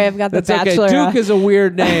 Sorry, I've got the Bachelor. Okay. Duke is a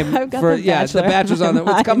weird name. I've got the Bachelor. The Bachelor's on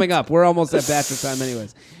it's coming up. We're almost at Bachelor time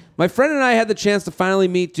anyways. My friend and I had the chance to finally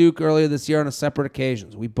meet Duke earlier this year on a separate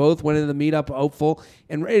occasions. We both went into the meetup hopeful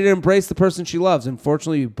and ready to embrace the person she loves.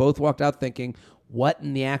 Unfortunately, we both walked out thinking, what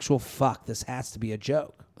in the actual fuck? This has to be a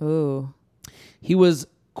joke. Ooh. He was,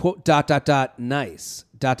 quote, ... nice, ...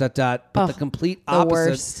 but the complete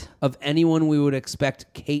opposite of anyone we would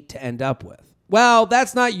expect Kate to end up with. Well,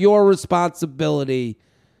 that's not your responsibility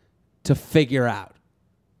to figure out.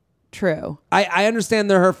 True. I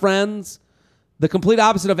understand they're her friends, the complete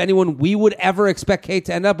opposite of anyone we would ever expect Kate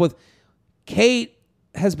to end up with. Kate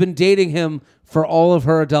has been dating him for all of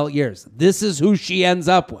her adult years. This is who she ends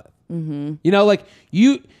up with. Mm-hmm. You know, like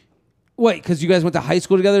because you guys went to high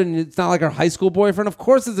school together and it's not like her high school boyfriend. Of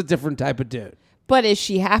course it's a different type of dude. But is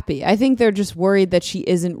she happy? I think they're just worried that she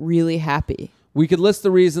isn't really happy. We could list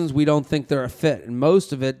the reasons we don't think they're a fit, and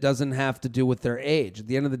most of it doesn't have to do with their age. At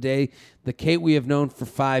the end of the day, the Kate we have known for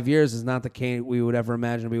 5 years is not the Kate we would ever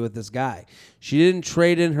imagine to be with this guy. She didn't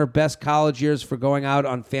trade in her best college years for going out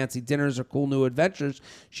on fancy dinners or cool new adventures.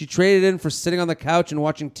 She traded in for sitting on the couch and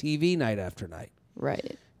watching TV night after night.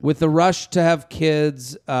 Right. With the rush to have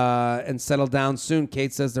kids and settle down soon,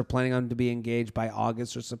 Kate says they're planning on to be engaged by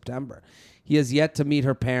August or September. He has yet to meet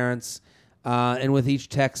her parents. And with each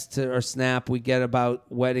text or snap we get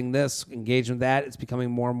about wedding this, engagement that, it's becoming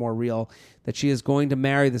more and more real that she is going to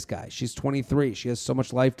marry this guy. She's 23. She has so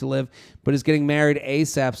much life to live, but is getting married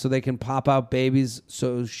ASAP so they can pop out babies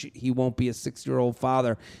so he won't be a 60-year-old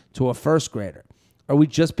father to a first grader. Are we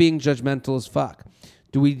just being judgmental as fuck?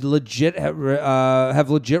 Do we legit have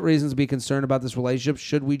legit reasons to be concerned about this relationship?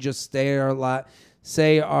 Should we just live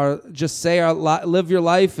your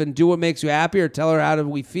life and do what makes you happy, or tell her how do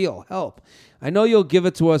we feel? Help. I know you'll give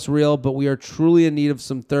it to us real, but we are truly in need of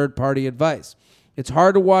some third-party advice. It's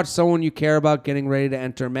hard to watch someone you care about getting ready to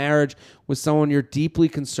enter marriage with someone you're deeply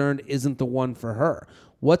concerned isn't the one for her.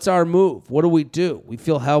 What's our move? What do? We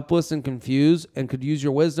feel helpless and confused and could use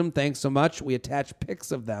your wisdom. Thanks so much. We attach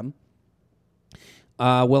pics of them.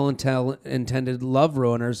 Well-intended love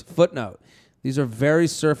ruiners. Footnote. These are very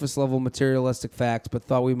surface-level materialistic facts, but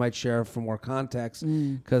thought we might share for more context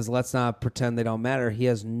because let's not pretend they don't matter. He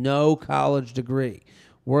has no college degree,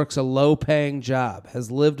 works a low-paying job,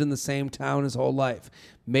 has lived in the same town his whole life,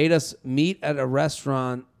 made us meet at a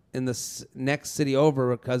restaurant in the next city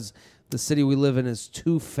over because the city we live in is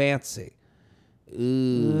too fancy.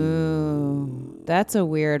 Ooh, that's a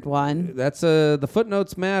weird one. That's the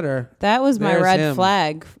footnotes matter. That was my red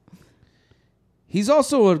flag. He's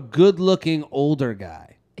also a good-looking older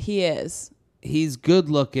guy. He is. He's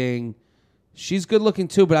good-looking. She's good-looking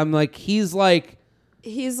too, but I'm like, he's like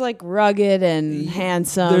rugged and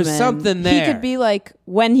handsome. There's something there. He could be like,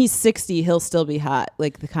 when he's 60, he'll still be hot,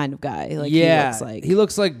 like the kind of guy. Like he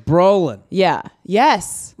looks like Brolin. Yeah.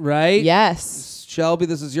 Yes. Right? Yes. Shelby,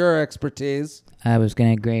 this is your expertise. I was going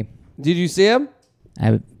to agree. Did you see him?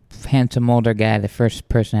 Handsome older guy, the first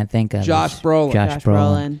person I think of. Josh Brolin. Josh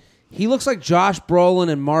Brolin. He looks like Josh Brolin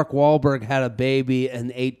and Mark Wahlberg had a baby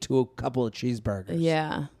and ate to a couple of cheeseburgers.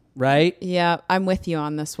 Yeah. Right? Yeah, I'm with you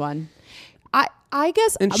on this one. I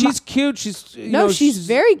guess. And she's cute. She's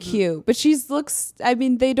very cute, but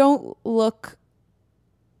they don't look.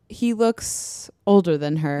 He looks older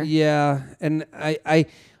than her. Yeah, and I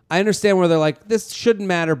understand where they're like, this shouldn't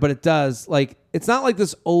matter, but it does. Like, it's not like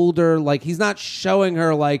this older, like, he's not showing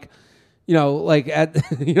her like, like at,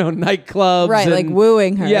 nightclubs. Right, like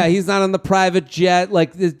wooing her. Yeah, he's not on the private jet.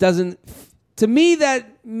 Like, it doesn't, to me,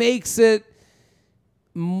 that makes it,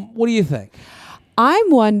 what do you think?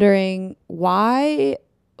 I'm wondering, why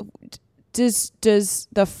does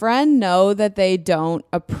the friend know that they don't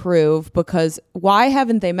approve? Because why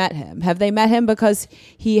haven't they met him? Have they met him because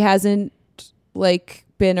he hasn't, like,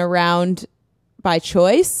 been around by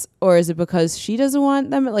choice, or is it because she doesn't want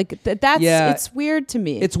them? Like it's weird to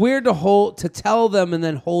me. It's weird to tell them and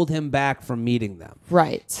then hold him back from meeting them.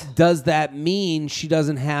 Right. Does that mean she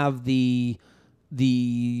doesn't have the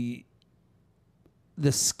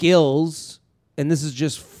skills, and this is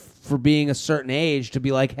just for being a certain age, to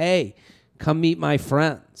be like, hey, come meet my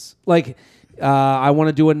friends. Like, I want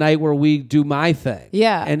to do a night where we do my thing.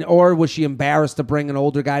 Yeah. Or was she embarrassed to bring an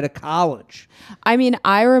older guy to college? I mean,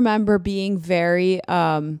 I remember being very,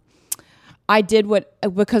 I did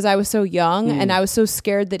because I was so young and I was so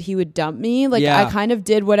scared that he would dump me. Like, I kind of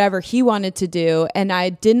did whatever he wanted to do, and I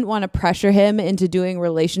didn't want to pressure him into doing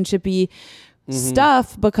relationship-y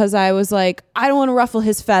stuff because I was like, I don't want to ruffle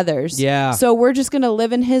his feathers. Yeah. So we're just going to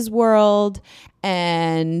live in his world,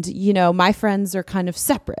 and, my friends are kind of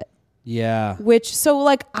separate. Yeah.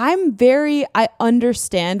 I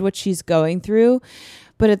understand what she's going through,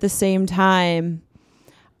 but at the same time,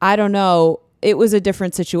 I don't know. It was a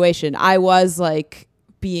different situation. I was like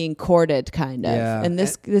being courted kind of. Yeah. And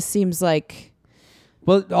this seems like.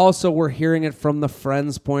 But also we're hearing it from the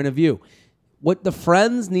friend's point of view. What the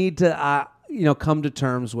friends need to, come to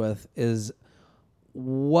terms with is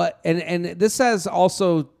and this has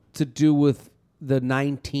also to do with the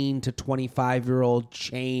 19 to 25-year-old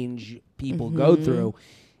change people go through,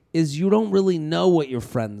 is you don't really know what your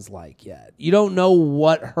friend's like yet. You don't know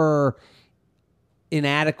what her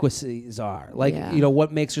inadequacies are. Like,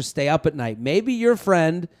 what makes her stay up at night. Maybe your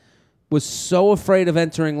friend was so afraid of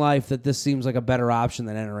entering life that this seems like a better option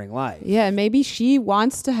than entering life. Yeah, and maybe she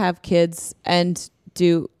wants to have kids and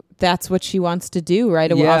that's what she wants to do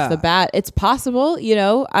right away off the bat. It's possible,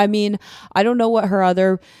 I mean, I don't know what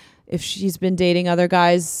if she's been dating other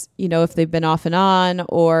guys, if they've been off and on,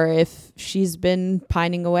 or if she's been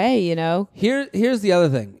pining away, Here's the other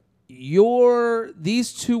thing.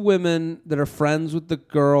 These two women that are friends with the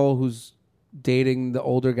girl who's dating the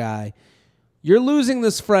older guy, you're losing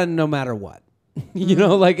this friend no matter what.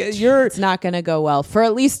 It's not going to go well for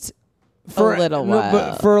at least a little while.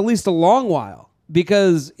 But for at least a long while.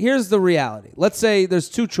 Because here's the reality. Let's say there's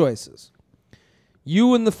two choices.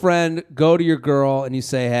 You and the friend go to your girl and you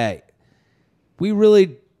say, hey,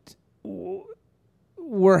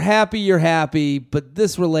 we're happy you're happy, but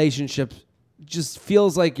this relationship just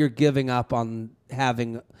feels like you're giving up on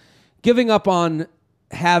having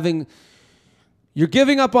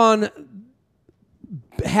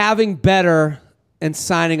better and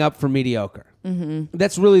signing up for mediocre. Mm-hmm.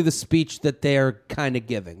 That's really the speech that they're kind of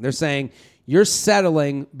giving. They're saying you're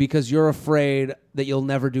settling because you're afraid that you'll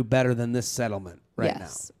never do better than this settlement now.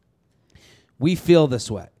 We feel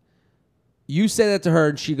this way. You say that to her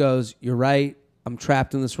and she goes, you're right. I'm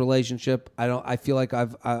trapped in this relationship. I feel like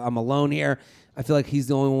I'm alone here. I feel like he's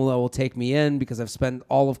the only one that will take me in because I've spent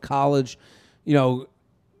all of college,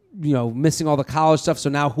 missing all the college stuff. So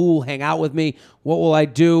now who will hang out with me? What will I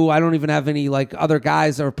do? I don't even have any other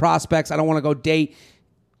guys or prospects. I don't want to go date.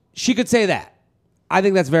 She could say that. I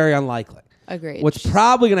think that's very unlikely. Agreed. What's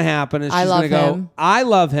probably going to happen is she's going to go, I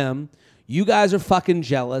love him. You guys are fucking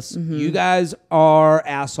jealous. Mm-hmm. You guys are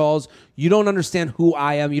assholes. You don't understand who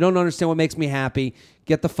I am. You don't understand what makes me happy.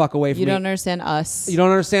 Get the fuck away from me. You don't understand us. You don't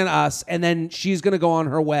understand us. And then she's going to go on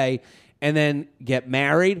her way and then get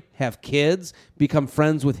married, have kids, become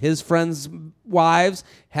friends with his friends' wives,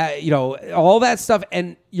 all that stuff.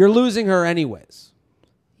 And you're losing her anyways.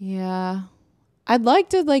 Yeah. I'd like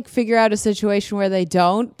to figure out a situation where they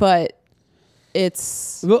don't, but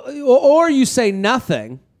it's... Or you say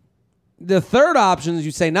nothing. The third option is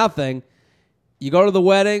you say nothing. You go to the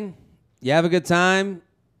wedding. You have a good time.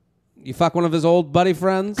 You fuck one of his old buddy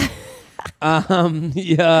friends. And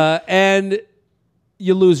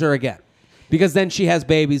you lose her again. Because then she has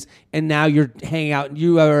babies, and now you're hanging out, and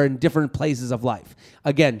you are in different places of life.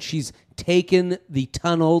 Again, she's taken the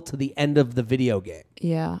tunnel to the end of the video game.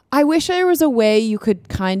 Yeah. I wish there was a way you could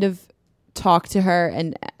kind of talk to her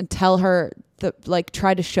and tell her,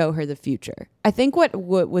 try to show her the future. I think what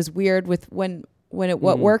was weird with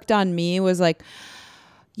what worked on me was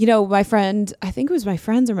my friend, I think it was my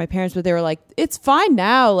friends or my parents, but they were like, it's fine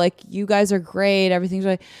now. You guys are great. Everything's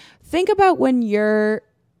right. Think about when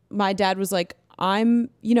my dad was like, I'm,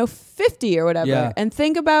 50 or whatever. Yeah. And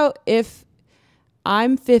think about if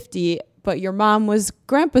I'm 50, but your mom was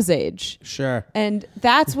grandpa's age. Sure. And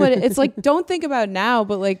that's what it's like. Don't think about now,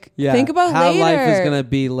 but think about how later. life is going to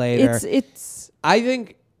be later. I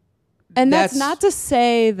think. And that's not to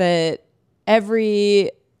say that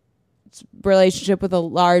every relationship with a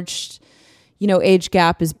large, age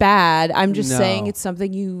gap is bad. I'm just saying it's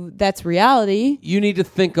something that's reality. You need to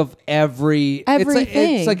think of everything.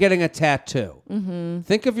 It's like getting a tattoo. Mm-hmm.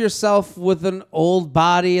 Think of yourself with an old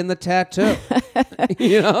body in the tattoo.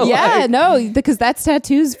 Because that's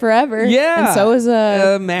tattoos forever. Yeah. And so is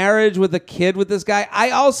a marriage with a kid with this guy.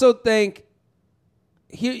 I also think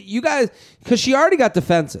you guys, because she already got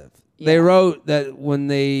defensive. Yeah. They wrote that when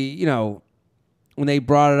they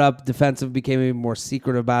brought it up, defensive, became even more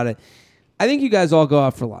secretive about it. I think you guys all go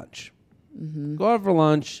out for lunch. Mm-hmm. Go out for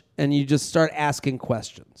lunch and you just start asking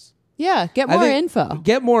questions. Yeah, get more info.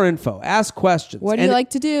 Get more info. Ask questions. What do you like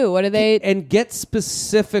to do? What do they... And get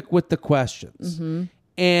specific with the questions. Mm-hmm.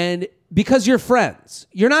 And because you're friends,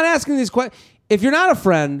 you're not asking these questions. If you're not a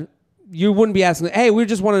friend, you wouldn't be asking, hey, we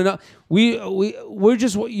just want to know. We're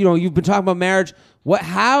just, you've been talking about marriage. What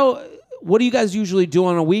do you guys usually do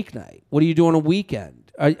on a weeknight? What do you do on a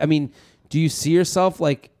weekend? I mean, do you see yourself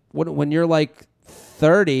when you're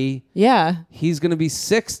 30, he's going to be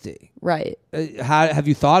 60. Right. How have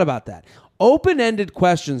you thought about that? Open-ended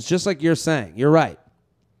questions, just like you're saying. You're right.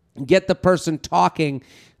 Get the person talking,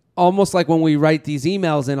 almost like when we write these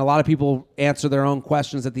emails in, a lot of people answer their own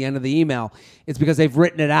questions at the end of the email. It's because they've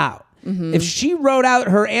written it out. Mm-hmm. If she wrote out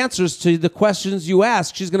her answers to the questions you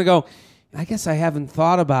ask, she's going to go, I guess I haven't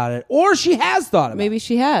thought about it. Or she has thought about it. Maybe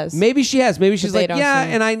she has. Maybe she's like, yeah.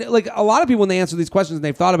 And I a lot of people when they answer these questions and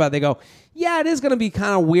they've thought about it, they go, yeah, it is going to be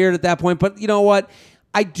kind of weird at that point. But you know what?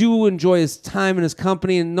 I do enjoy his time and his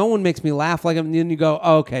company, and no one makes me laugh like him. And then you go,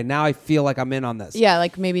 oh, okay, now I feel like I'm in on this. Yeah,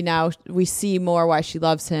 like maybe now we see more why she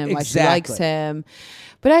loves him, why she Exactly. likes him.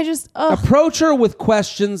 But I just, Approach her with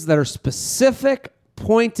questions that are specific,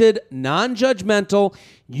 pointed, non-judgmental.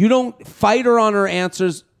 You don't fight her on her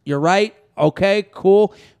answers. You're right. Okay,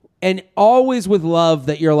 cool. And always with love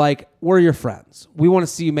that you're like, we're your friends. We want to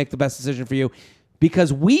see you make the best decision for you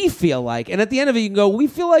because we feel like, and at the end of it, you can go, we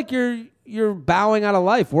feel like you're bowing out of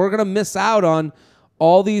life. We're going to miss out on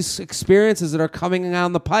all these experiences that are coming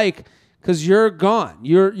down the pike because you're gone.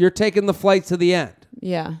 You're taking the flight to the end.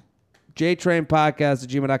 yeah.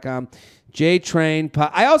 JTrainPodcast@gmail.com.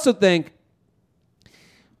 I also think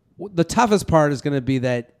the toughest part is going to be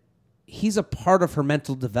that he's a part of her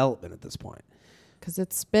mental development at this point. Because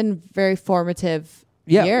it's been very formative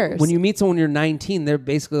Yeah. years. When you meet someone when you're 19, they're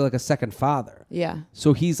basically like a second father. Yeah.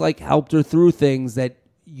 So he's like helped her through things that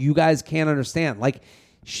you guys can't understand. Like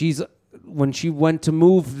when she went to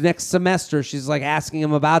move next semester, she's like asking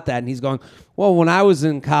him about that. And he's going, well, when I was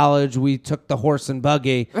in college, we took the horse and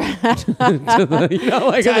buggy to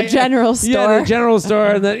the general store. Yeah, the general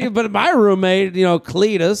store. And but my roommate,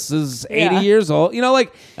 Cletus is 80 years old.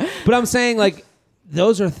 But I'm saying like,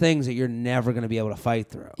 those are things that you're never going to be able to fight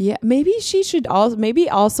through. Yeah. Maybe she should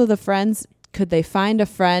also the friends, could they find a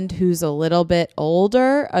friend who's a little bit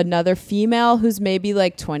older, another female who's maybe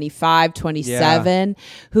like 25, 27,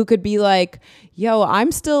 who could be like, yo,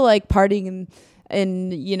 I'm still like partying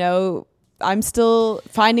and I'm still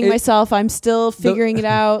finding myself. I'm still figuring it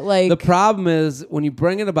out. Like the problem is when you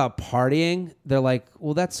bring it about partying, they're like,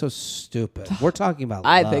 well, that's so stupid. We're talking about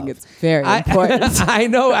I love. think it's very important. I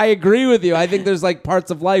know. I agree with you. I think there's like parts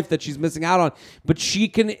of life that she's missing out on, but she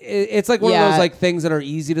can, it's like one of those like things that are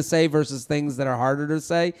easy to say versus things that are harder to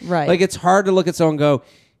say. Right. Like it's hard to look at someone and go,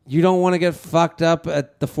 you don't want to get fucked up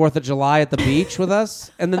at the 4th of July at the beach with us?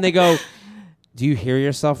 And then they go, do you hear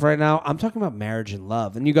yourself right now? I'm talking about marriage and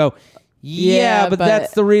love. And you go, yeah, but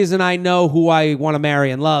that's the reason I know who I want to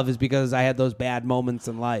marry and love is because I had those bad moments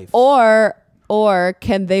in life. Or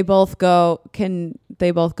can they both go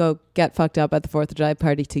get fucked up at the 4th of July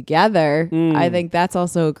party together? I think that's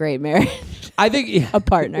also a great marriage. I think a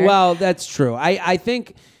partner. Well, that's true. I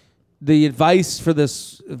think the advice for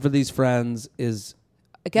these friends is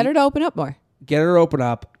Get her to open up more. get her to open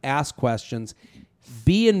up, ask questions,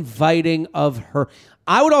 be inviting of her.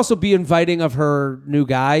 I would also be inviting of her new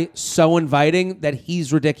guy, so inviting that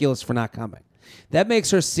he's ridiculous for not coming. That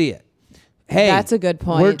makes her see it. Hey, that's a good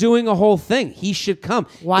point. We're doing a whole thing. He should come.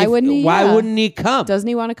 Why wouldn't he? Why Yeah. wouldn't he come? Doesn't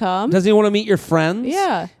he want to come? Does he want to meet your friends?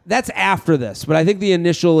 Yeah. That's after this. But I think the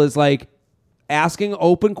initial is like asking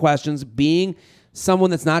open questions, being someone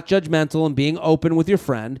that's not judgmental and being open with your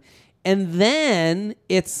friend. And then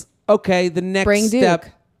it's, okay, the next Bring step.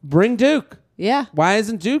 Duke. Bring Duke. Yeah. Why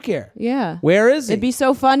isn't Duke here? Yeah. Where is he? It'd be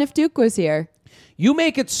so fun if Duke was here. You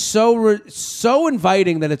make it so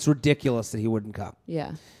inviting that it's ridiculous that he wouldn't come.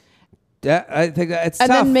 Yeah. I think that it's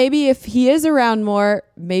And tough. then maybe if he is around more,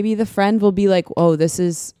 maybe the friend will be like, oh,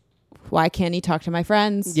 why can't he talk to my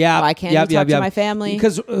friends? Yeah. Why can't he talk to my family?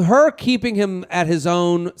 Because her keeping him at his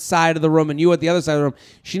own side of the room and you at the other side of the room,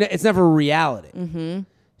 it's never a reality. Mm-hmm.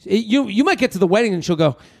 You might get to the wedding and she'll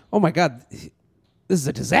go, oh my God, this is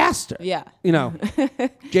a disaster. Yeah.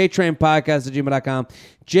 JTrainPodcast@gmail.com.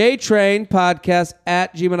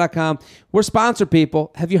 JTrainPodcast@gmail.com. We're sponsored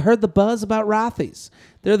people. Have you heard the buzz about Rothy's?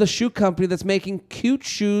 They're the shoe company that's making cute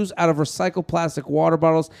shoes out of recycled plastic water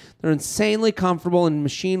bottles. They're insanely comfortable and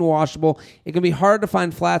machine washable. It can be hard to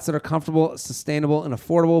find flats that are comfortable, sustainable, and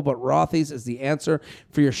affordable, but Rothy's is the answer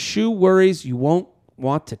for your shoe worries. You won't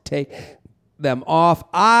want to take them off.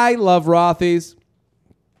 I love Rothy's.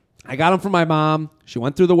 I got them from my mom. She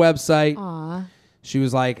went through the website. Aw. She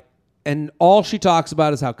was like, and all she talks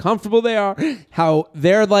about is how comfortable they are, how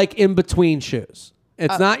they're like in between shoes.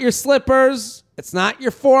 It's not your slippers. It's not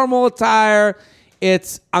your formal attire.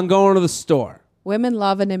 It's, I'm going to the store. Women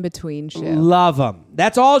love an in-between shoe. Love them.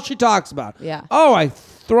 That's all she talks about. Yeah. Oh, I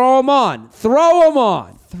throw them on. Throw them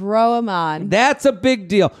on. Throw them on. That's a big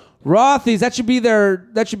deal. Rothy's, that should be their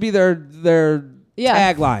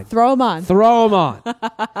tagline. Throw them on. Throw them on.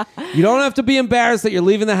 You don't have to be embarrassed that you're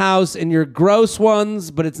leaving the house in your gross ones,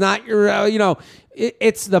 but it's not your,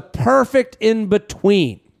 it's the perfect in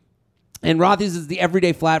between. And Rothy's is the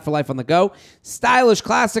everyday flat for life on the go. Stylish,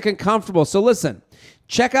 classic, and comfortable. So listen,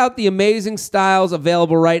 check out the amazing styles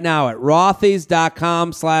available right now at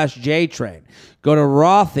rothys.com/JTrain. Go to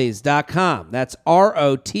rothys.com. That's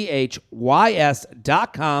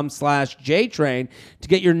ROTHYS.com/JTrain to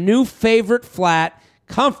get your new favorite flat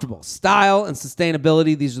Comfortable, style, and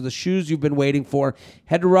sustainability. These are the shoes you've been waiting for.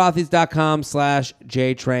 Head to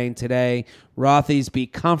Rothys.com/JTrain today. Rothys, be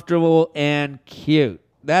comfortable and cute.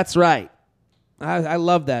 That's right. I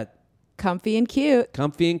love that. Comfy and cute.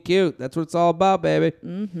 Comfy and cute. That's what it's all about, baby.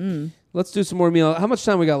 Mm-hmm. Let's do some more meal. How much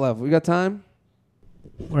time we got left? We got time?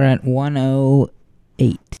 We're at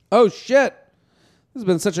 1:08. Oh, shit. This has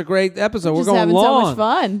been such a great episode. We're Just going having long. so much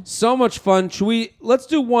fun. So much fun. Let's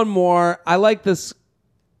do one more. I like this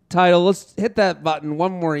title. Let's hit that button.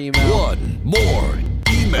 One more email. One more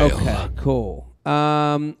email. Okay, cool.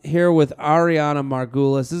 Here with Ariana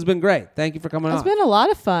Margulis. This has been great. Thank you for coming on. It's been a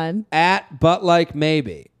lot of fun. At But Like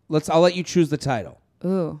Maybe. I'll let you choose the title.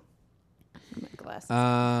 Ooh. My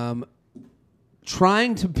glasses.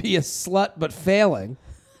 Trying to be a slut but failing.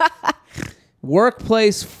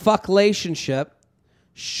 Workplace fucklationship.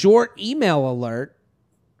 Short email alert.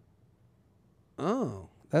 Oh,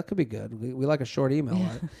 that could be good. We like a short email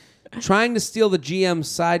alert. Trying to steal the GM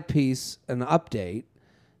side piece, an update.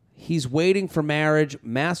 He's waiting for marriage.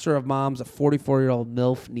 Master of moms, a 44-year-old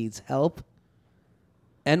MILF needs help.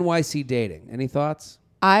 NYC dating. Any thoughts?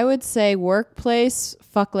 I would say workplace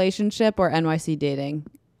fucklationship or NYC dating.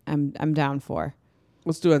 I'm down for.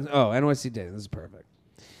 Let's do it. Oh, NYC dating. This is perfect.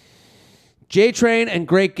 J-Train and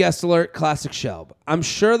great guest alert, classic Shelb. I'm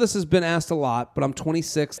sure this has been asked a lot, but I'm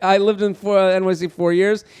 26. I lived in NYC 4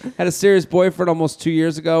 years, had a serious boyfriend almost 2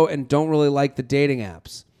 years ago, and don't really like the dating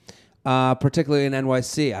apps, particularly in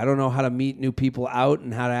NYC. I don't know how to meet new people out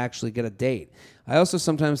and how to actually get a date. I also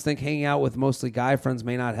sometimes think hanging out with mostly guy friends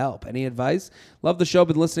may not help. Any advice? Love the show.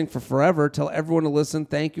 Been listening for forever. Tell everyone to listen.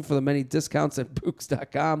 Thank you for the many discounts at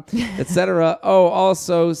Books.com, etc. Oh,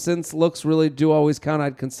 also, since looks really do always count,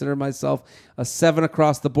 I'd consider myself a 7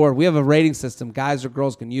 across the board. We have a rating system. Guys or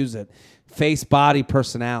girls can use it. Face, body,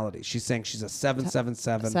 personality. She's saying she's a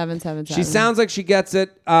 777. 777. She sounds like she gets it.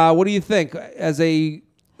 What do you think? As a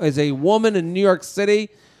woman in New York City,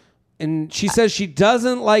 and she says she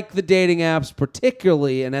doesn't like the dating apps,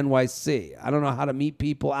 particularly in NYC. I don't know how to meet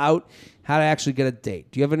people out, how to actually get a date.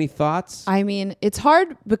 Do you have any thoughts? I mean, it's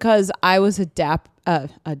hard because I was a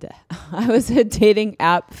dating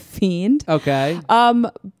app fiend. Okay.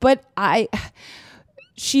 But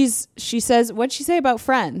she says, what'd she say about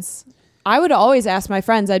friends? I would always ask my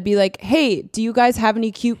friends. I'd be like, hey, do you guys have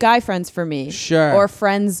any cute guy friends for me? Sure. Or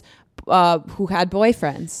friends who had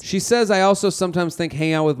boyfriends. She says, I also sometimes think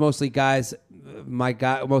hanging out with mostly guys,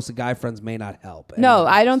 mostly guy friends may not help. No,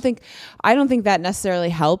 I don't think that necessarily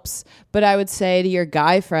helps, but I would say to your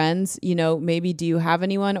guy friends, maybe do you have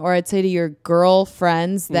anyone? Or I'd say to your girl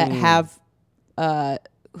friends that have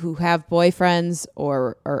who have boyfriends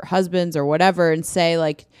or husbands or whatever, and say,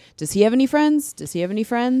 like, does he have any friends? Does he have any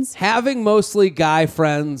friends? Having mostly guy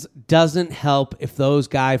friends doesn't help if those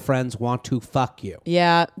guy friends want to fuck you.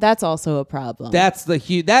 Yeah, that's also a problem. That's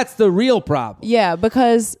the real problem. Yeah,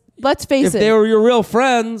 because let's face if it. they were your real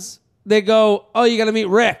friends, they go, oh, you got to meet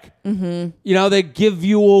Rick. Mm-hmm. They give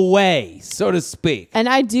you away, so to speak. And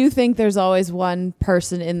I do think there's always one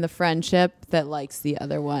person in the friendship that likes the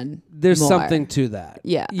other one. There's more. something to that.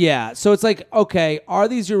 Yeah. Yeah. So it's like, okay, are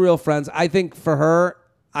these your real friends? I think for her,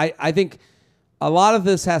 I think a lot of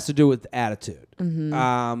this has to do with attitude.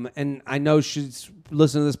 Mm-hmm. And I know she's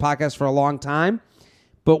listened to this podcast for a long time,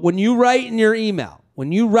 but when you write in your email,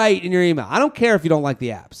 I don't care if you don't like the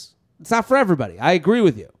apps. It's not for everybody. I agree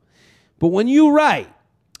with you. But when you write,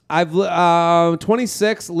 I've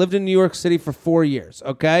 26, lived in New York City for 4 years,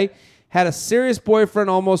 okay? Had a serious boyfriend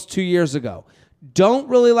almost 2 years ago. Don't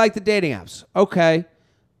really like the dating apps, okay?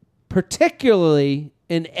 Particularly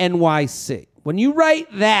in NYC. When you write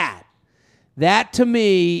that to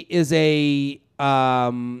me is a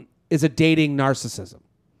dating narcissism.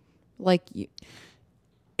 Like you.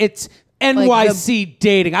 It's NYC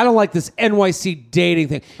dating. I don't like this NYC dating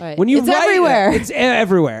thing. Right. When you it's write everywhere. It's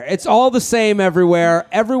everywhere. It's all the same everywhere.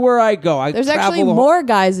 Everywhere I go, There's actually more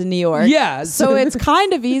guys in New York. Yeah. So it's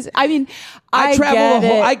kind of easy. I mean, I travel get the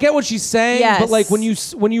whole. it. I get what she's saying, Yes. but like when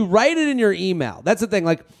you write it in your email, that's the thing.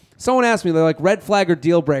 Like someone asked me, they're like, red flag or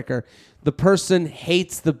deal breaker. The person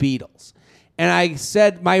hates the Beatles, and I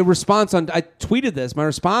said I tweeted this. My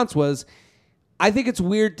response was, I think it's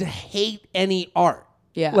weird to hate any art.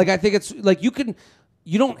 Yeah. Like I think it's like you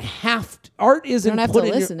don't have to, art isn't You don't have put to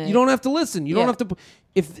in listen your, it. you don't have to listen. You don't have to.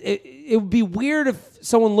 If it would be weird if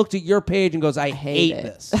someone looked at your page and goes, I hate it.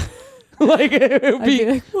 this. Like it would be,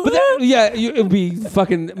 like, but it would be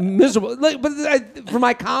fucking miserable. Like, but for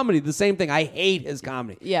my comedy, the same thing. I hate his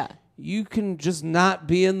comedy. Yeah. You can just not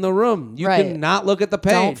be in the room. You Right. can not look at the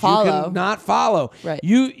page. Don't follow. You can not follow. Right.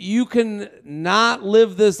 You can not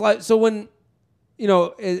live this life. So when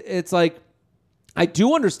it's like, I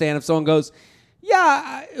do understand if someone goes,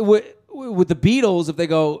 yeah, with the Beatles, if they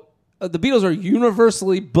go, the Beatles are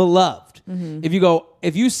universally beloved. If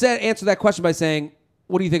you answer that question by saying,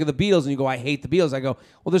 what do you think of the Beatles? And you go, I hate the Beatles. I go,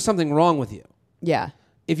 well, there's something wrong with you. Yeah.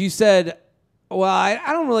 If you said, well, I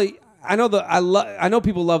don't really, I know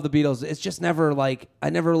people love the Beatles. It's just never like, I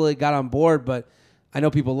never really got on board, but I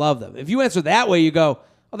know people love them. If you answer that way, you go,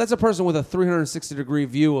 oh, that's a person with a 360-degree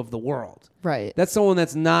view of the world. Right. That's someone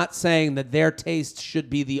that's not saying that their taste should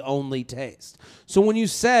be the only taste. So when you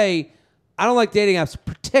say, I don't like dating apps,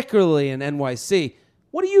 particularly in NYC,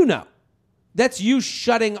 what do you know? That's you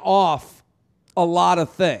shutting off a lot of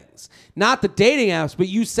things. Not the dating apps, but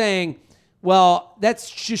you saying, well, that's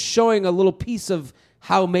just showing a little piece of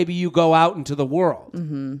how maybe you go out into the world.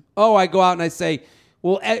 Mm-hmm. Oh, I go out and I say,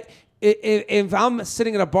 well, if I'm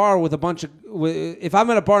sitting at a bar with if I'm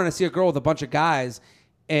at a bar and I see a girl with a bunch of guys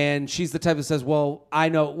and she's the type that says, well,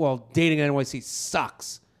 dating in NYC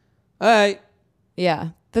sucks. All right. Yeah.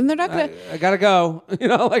 Then they're not going to. I got to go. I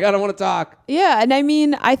don't want to talk. Yeah. And I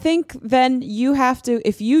mean, I think then you have to,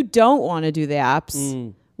 if you don't want to do the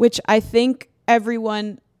apps, which I think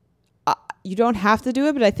everyone, you don't have to do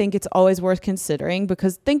it, but I think it's always worth considering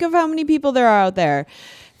because think of how many people there are out there.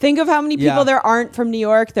 Think of how many people there aren't from New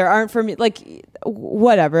York. There aren't from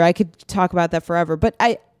whatever. I could talk about that forever. But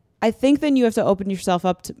I think then you have to open yourself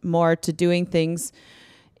up more to doing things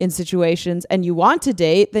in situations and you want to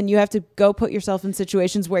date, then you have to go put yourself in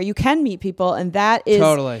situations where you can meet people. And that is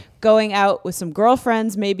going out with some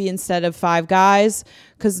girlfriends, maybe instead of 5 guys,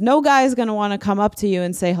 because no guy is going to want to come up to you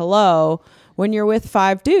and say hello when you're with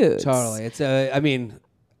 5 dudes. Totally. It's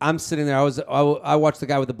I'm sitting there. I watched the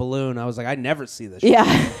guy with the balloon. I was like, I never see this. Yeah.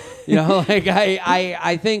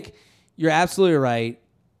 I think you're absolutely right.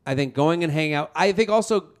 I think going and hang out. I think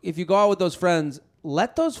also if you go out with those friends,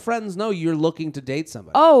 let those friends know you're looking to date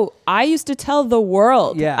somebody. Oh, I used to tell the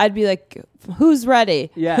world. Yeah. I'd be like, who's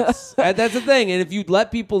ready? Yes. That's the thing. And if you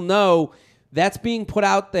let people know that's being put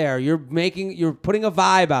out there, you're putting a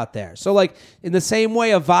vibe out there. So like in the same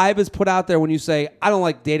way a vibe is put out there when you say, I don't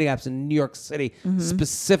like dating apps in New York City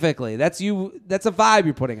specifically. That's a vibe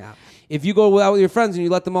you're putting out. If you go out with your friends and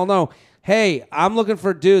you let them all know, hey, I'm looking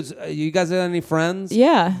for dudes. You guys have any friends?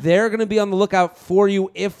 Yeah. They're going to be on the lookout for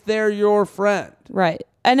you if they're your friend. Right.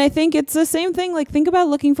 And I think it's the same thing. Like, think about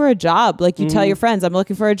looking for a job. Like, you tell your friends, I'm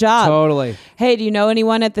looking for a job. Totally. Hey, do you know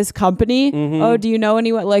anyone at this company? Oh, do you know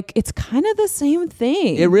anyone? Like, it's kind of the same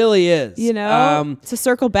thing. It really is. To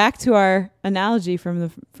circle back to our analogy from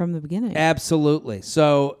the beginning. Absolutely.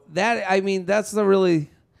 So that's the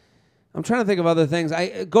really... I'm trying to think of other things.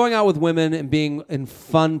 Going out with women and being in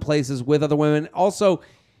fun places with other women. Also,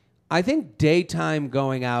 I think daytime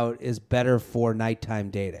going out is better for nighttime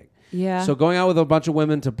dating. Yeah. So going out with a bunch of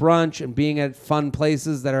women to brunch and being at fun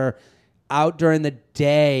places that are out during the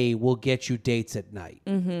day will get you dates at night.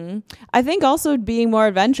 Mm-hmm. I think also being more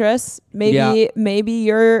adventurous. Maybe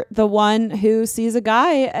you're the one who sees a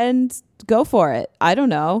guy and go for it. I don't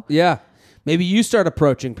know. Yeah. Maybe you start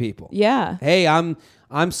approaching people. Yeah. Hey, I'm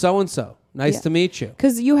so-and-so. Nice to meet you.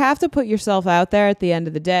 Because you have to put yourself out there at the end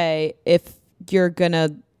of the day if you're going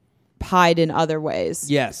to hide in other ways.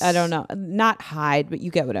 Yes. I don't know. Not hide, but you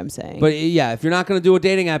get what I'm saying. But yeah, if you're not going to do a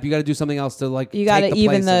dating app, you got to do something else to you got to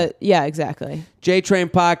even the... Yeah, exactly.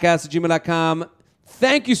 JTrainPodcast@gmail.com.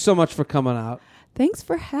 Thank you so much for coming out. Thanks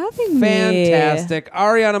for having me. Fantastic.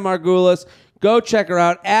 Ariana Margulis. Go check her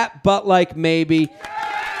out at But Like Maybe.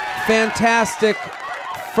 Fantastic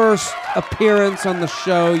first appearance on the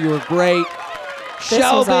show. You were great.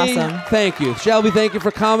 Shelby, was awesome. Thank you. Shelby, thank you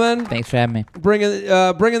for coming. Thanks for having me. Bringing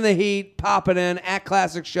the heat, popping in at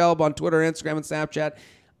Classic Shelb on Twitter, Instagram, and Snapchat.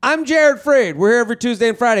 I'm Jared Freid. We're here every Tuesday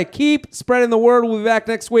and Friday. Keep spreading the word. We'll be back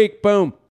next week. Boom.